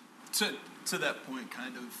 To that point,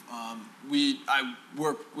 kind of, I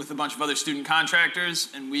work with a bunch of other student contractors,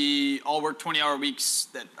 and we all work 20-hour weeks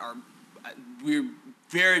that are, we're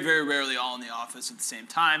very, very rarely all in the office at the same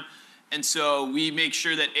time. And so we make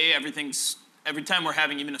sure that, every time we're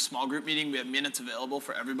having even a small group meeting, we have minutes available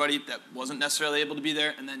for everybody that wasn't necessarily able to be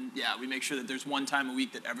there. And then, we make sure that there's one time a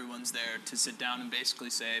week that everyone's there to sit down and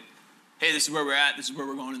basically say, hey, this is where we're at, this is where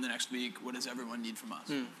we're going in the next week, what does everyone need from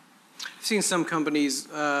us? I've seen some companies,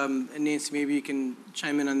 and Nancy, maybe you can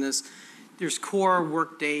chime in on this. There's core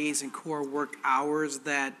work days and core work hours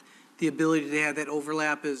that the ability to have that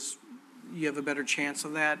overlap is, you have a better chance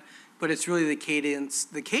of that. But it's really the cadence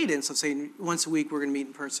of saying once a week we're going to meet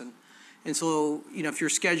in person. And so, if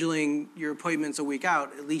you're scheduling your appointments a week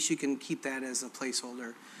out, at least you can keep that as a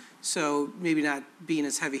placeholder. So maybe not being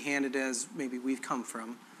as heavy-handed as maybe we've come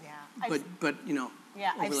from. Yeah. But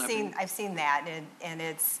Yeah, overlapping. I've seen that, and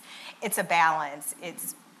it's a balance.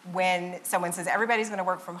 It's when someone says everybody's going to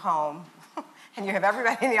work from home, and you have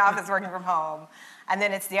everybody in the office working from home, and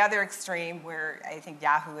then it's the other extreme where I think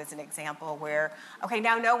Yahoo is an example where, okay,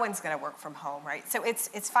 now no one's going to work from home, right? So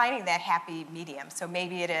it's finding that happy medium. So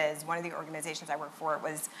maybe it is one of the organizations I work for. It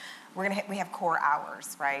was we have core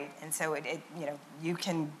hours, right? And so you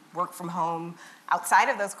can work from home outside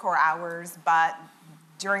of those core hours, but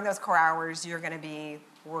during those core hours, you're going to be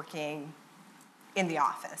working in the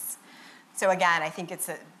office. So again, I think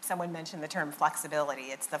someone mentioned the term flexibility.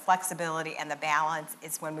 It's the flexibility and the balance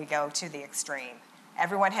is when we go to the extreme.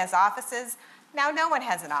 Everyone has offices. Now no one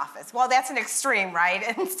has an office. Well, that's an extreme, right?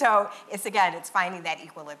 And so it's finding that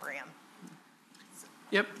equilibrium.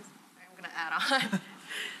 Yep. I'm going to add on.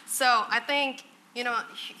 So I think,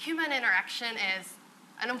 human interaction is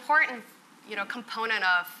an important, component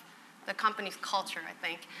of the company's culture, I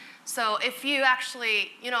think. So if you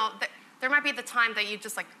actually, there might be the time that you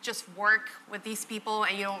just work with these people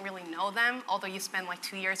and you don't really know them, although you spend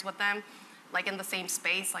 2 years with them, in the same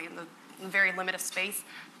space, in the very limited space.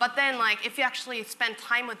 But then if you actually spend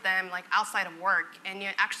time with them outside of work and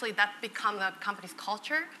that become the company's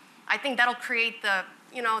culture, I think that'll create the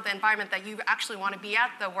environment that you actually want to be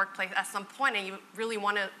at the workplace at some point, and you really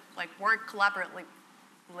want to work collaboratively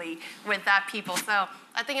with that people. So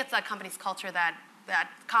I think it's a company's culture that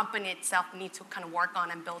company itself needs to kind of work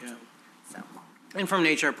on and build. Yeah. So. And from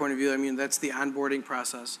an HR point of view, that's the onboarding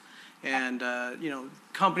process. And,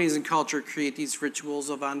 companies and culture create these rituals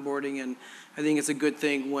of onboarding, and I think it's a good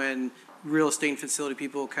thing when real estate and facility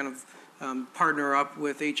people kind of partner up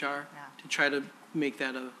with HR to try to make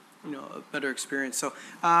that a better experience. So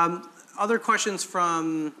other questions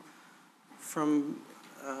from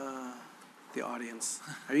the audience.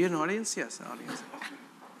 Are you an audience? Yes, an audience.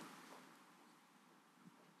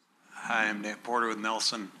 Hi, I'm Nate Porter with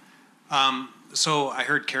Nelson. So I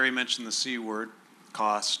heard Carrie mention the C word,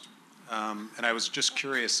 cost, and I was just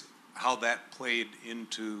curious how that played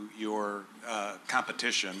into your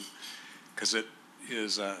competition, because it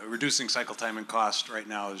is reducing cycle time and cost right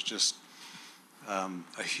now is just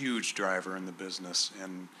a huge driver in the business.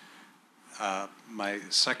 And my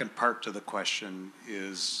second part to the question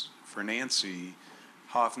is for Nancy,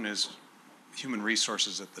 how often is human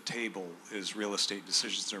resources at the table as real estate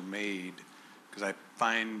decisions are made? Because I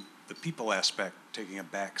find the people aspect taking a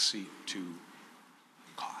back seat to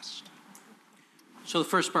cost. So the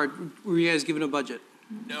first part, were you guys given a budget?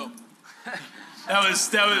 No.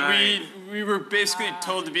 We were basically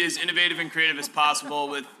told to be as innovative and creative as possible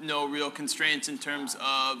with no real constraints in terms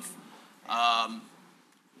of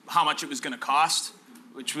how much it was going to cost,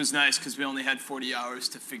 which was nice because we only had 40 hours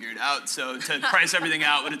to figure it out. So to price everything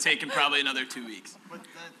out would have taken probably another 2 weeks. But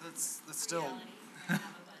that's still.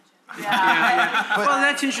 Well,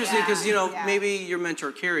 that's interesting because, maybe your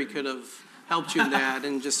mentor, Carrie, could have helped you in that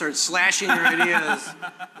and just start slashing your ideas.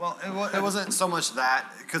 Well, it wasn't so much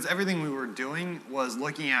that, because everything we were doing was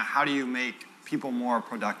looking at how do you make people more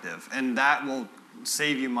productive, and that will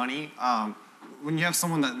save you money. When you have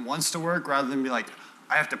someone that wants to work, rather than be like,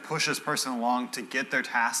 I have to push this person along to get their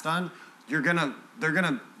task done, they're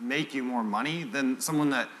gonna make you more money than someone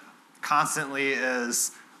that constantly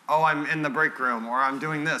is, oh, I'm in the break room, or I'm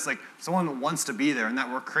doing this. Like, someone that wants to be there, and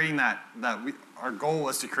that we're creating our goal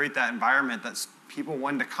was to create that environment that's people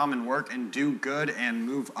wanting to come and work and do good and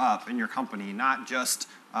move up in your company, not just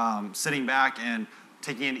sitting back and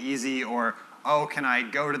taking it easy, or, oh, can I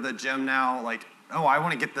go to the gym now? Like, oh, I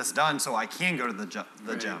want to get this done so I can go to the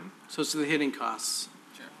gym. So it's the hidden costs.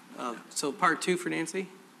 Sure. So part 2 for Nancy?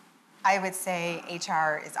 I would say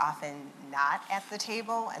HR is often not at the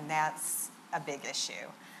table, and that's a big issue.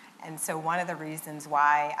 And so one of the reasons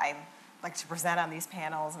why I like to present on these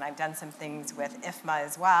panels, and I've done some things with IFMA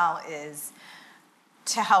as well, is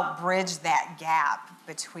to help bridge that gap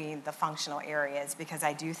between the functional areas, because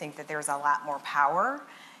I do think that there's a lot more power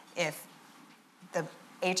if the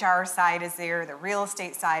HR side is there, the real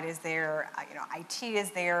estate side is there, IT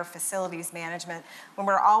is there, facilities management. When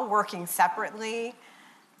we're all working separately,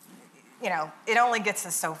 it only gets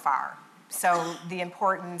us so far. So the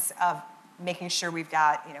importance of making sure we've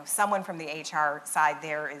got, someone from the HR side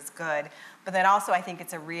there is good. But then also I think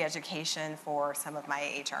it's a re-education for some of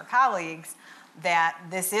my HR colleagues that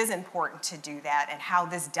this is important to do that, and how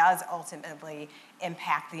this does ultimately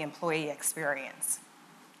impact the employee experience.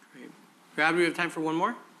 Great. Brad, we have time for one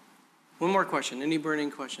more? One more question. Any burning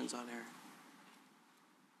questions on there?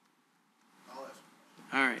 I'll ask.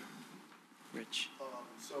 All right. Rich.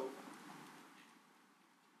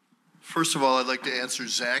 First of all, I'd like to answer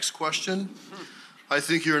Zach's question. I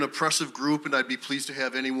think you're an impressive group, and I'd be pleased to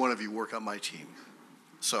have any one of you work on my team.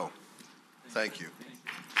 So, thank you.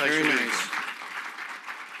 Very nice.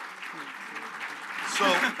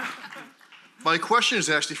 So, my question is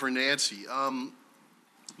actually for Nancy.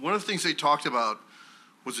 One of the things they talked about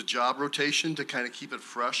was a job rotation to kind of keep it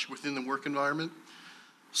fresh within the work environment.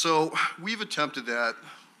 So, we've attempted that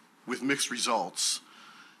with mixed results.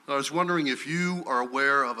 I was wondering if you are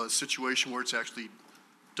aware of a situation where it's actually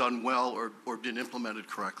done well or been implemented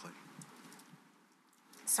correctly.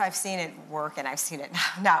 So I've seen it work, and I've seen it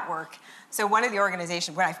not work. So one of the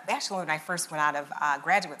organizations, when I first went out of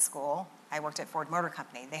graduate school, I worked at Ford Motor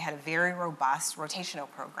Company. They had a very robust rotational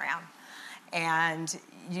program. And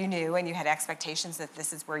you knew, and you had expectations that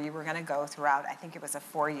this is where you were going to go throughout. I think it was a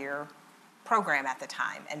 4-year program at the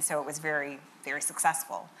time. And so it was very, very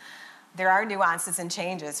successful. There are nuances and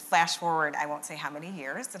changes. Flash forward, I won't say how many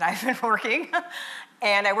years that I've been working.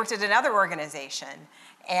 And I worked at another organization.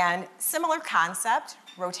 And similar concept,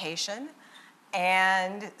 rotation.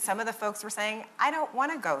 And some of the folks were saying, I don't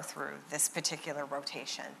want to go through this particular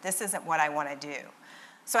rotation. This isn't what I want to do.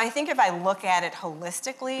 So I think if I look at it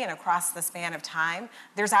holistically and across the span of time,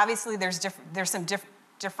 there's some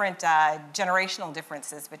different generational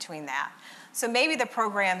differences between that. So maybe the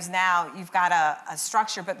programs now, you've got a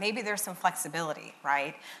structure, but maybe there's some flexibility,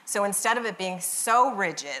 right? So instead of it being so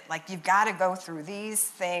rigid, like you've got to go through these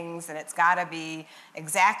things and it's got to be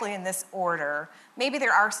exactly in this order, maybe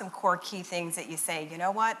there are some core key things that you say, you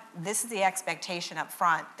know what, this is the expectation up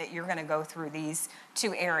front that you're going to go through these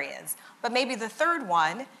 2 areas. But maybe the third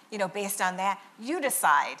one, based on that, you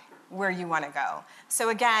decide where you want to go.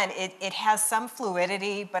 So again, it has some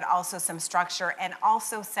fluidity, but also some structure, and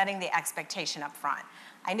also setting the expectation up front.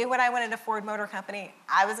 I knew when I went into Ford Motor Company,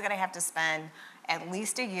 I was going to have to spend at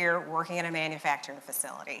least a year working in a manufacturing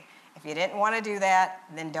facility. If you didn't want to do that,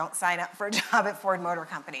 then don't sign up for a job at Ford Motor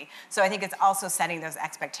Company. So I think it's also setting those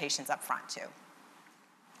expectations up front too.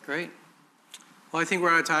 Great. Well, I think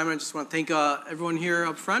we're out of time. I just want to thank everyone here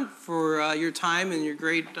up front for your time and your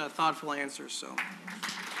great thoughtful answers. So.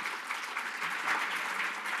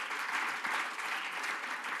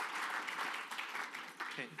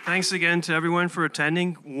 Thanks again to everyone for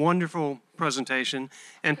attending. Wonderful presentation.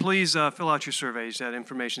 And please fill out your surveys. That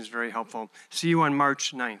information is very helpful. See you on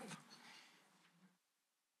March 9th.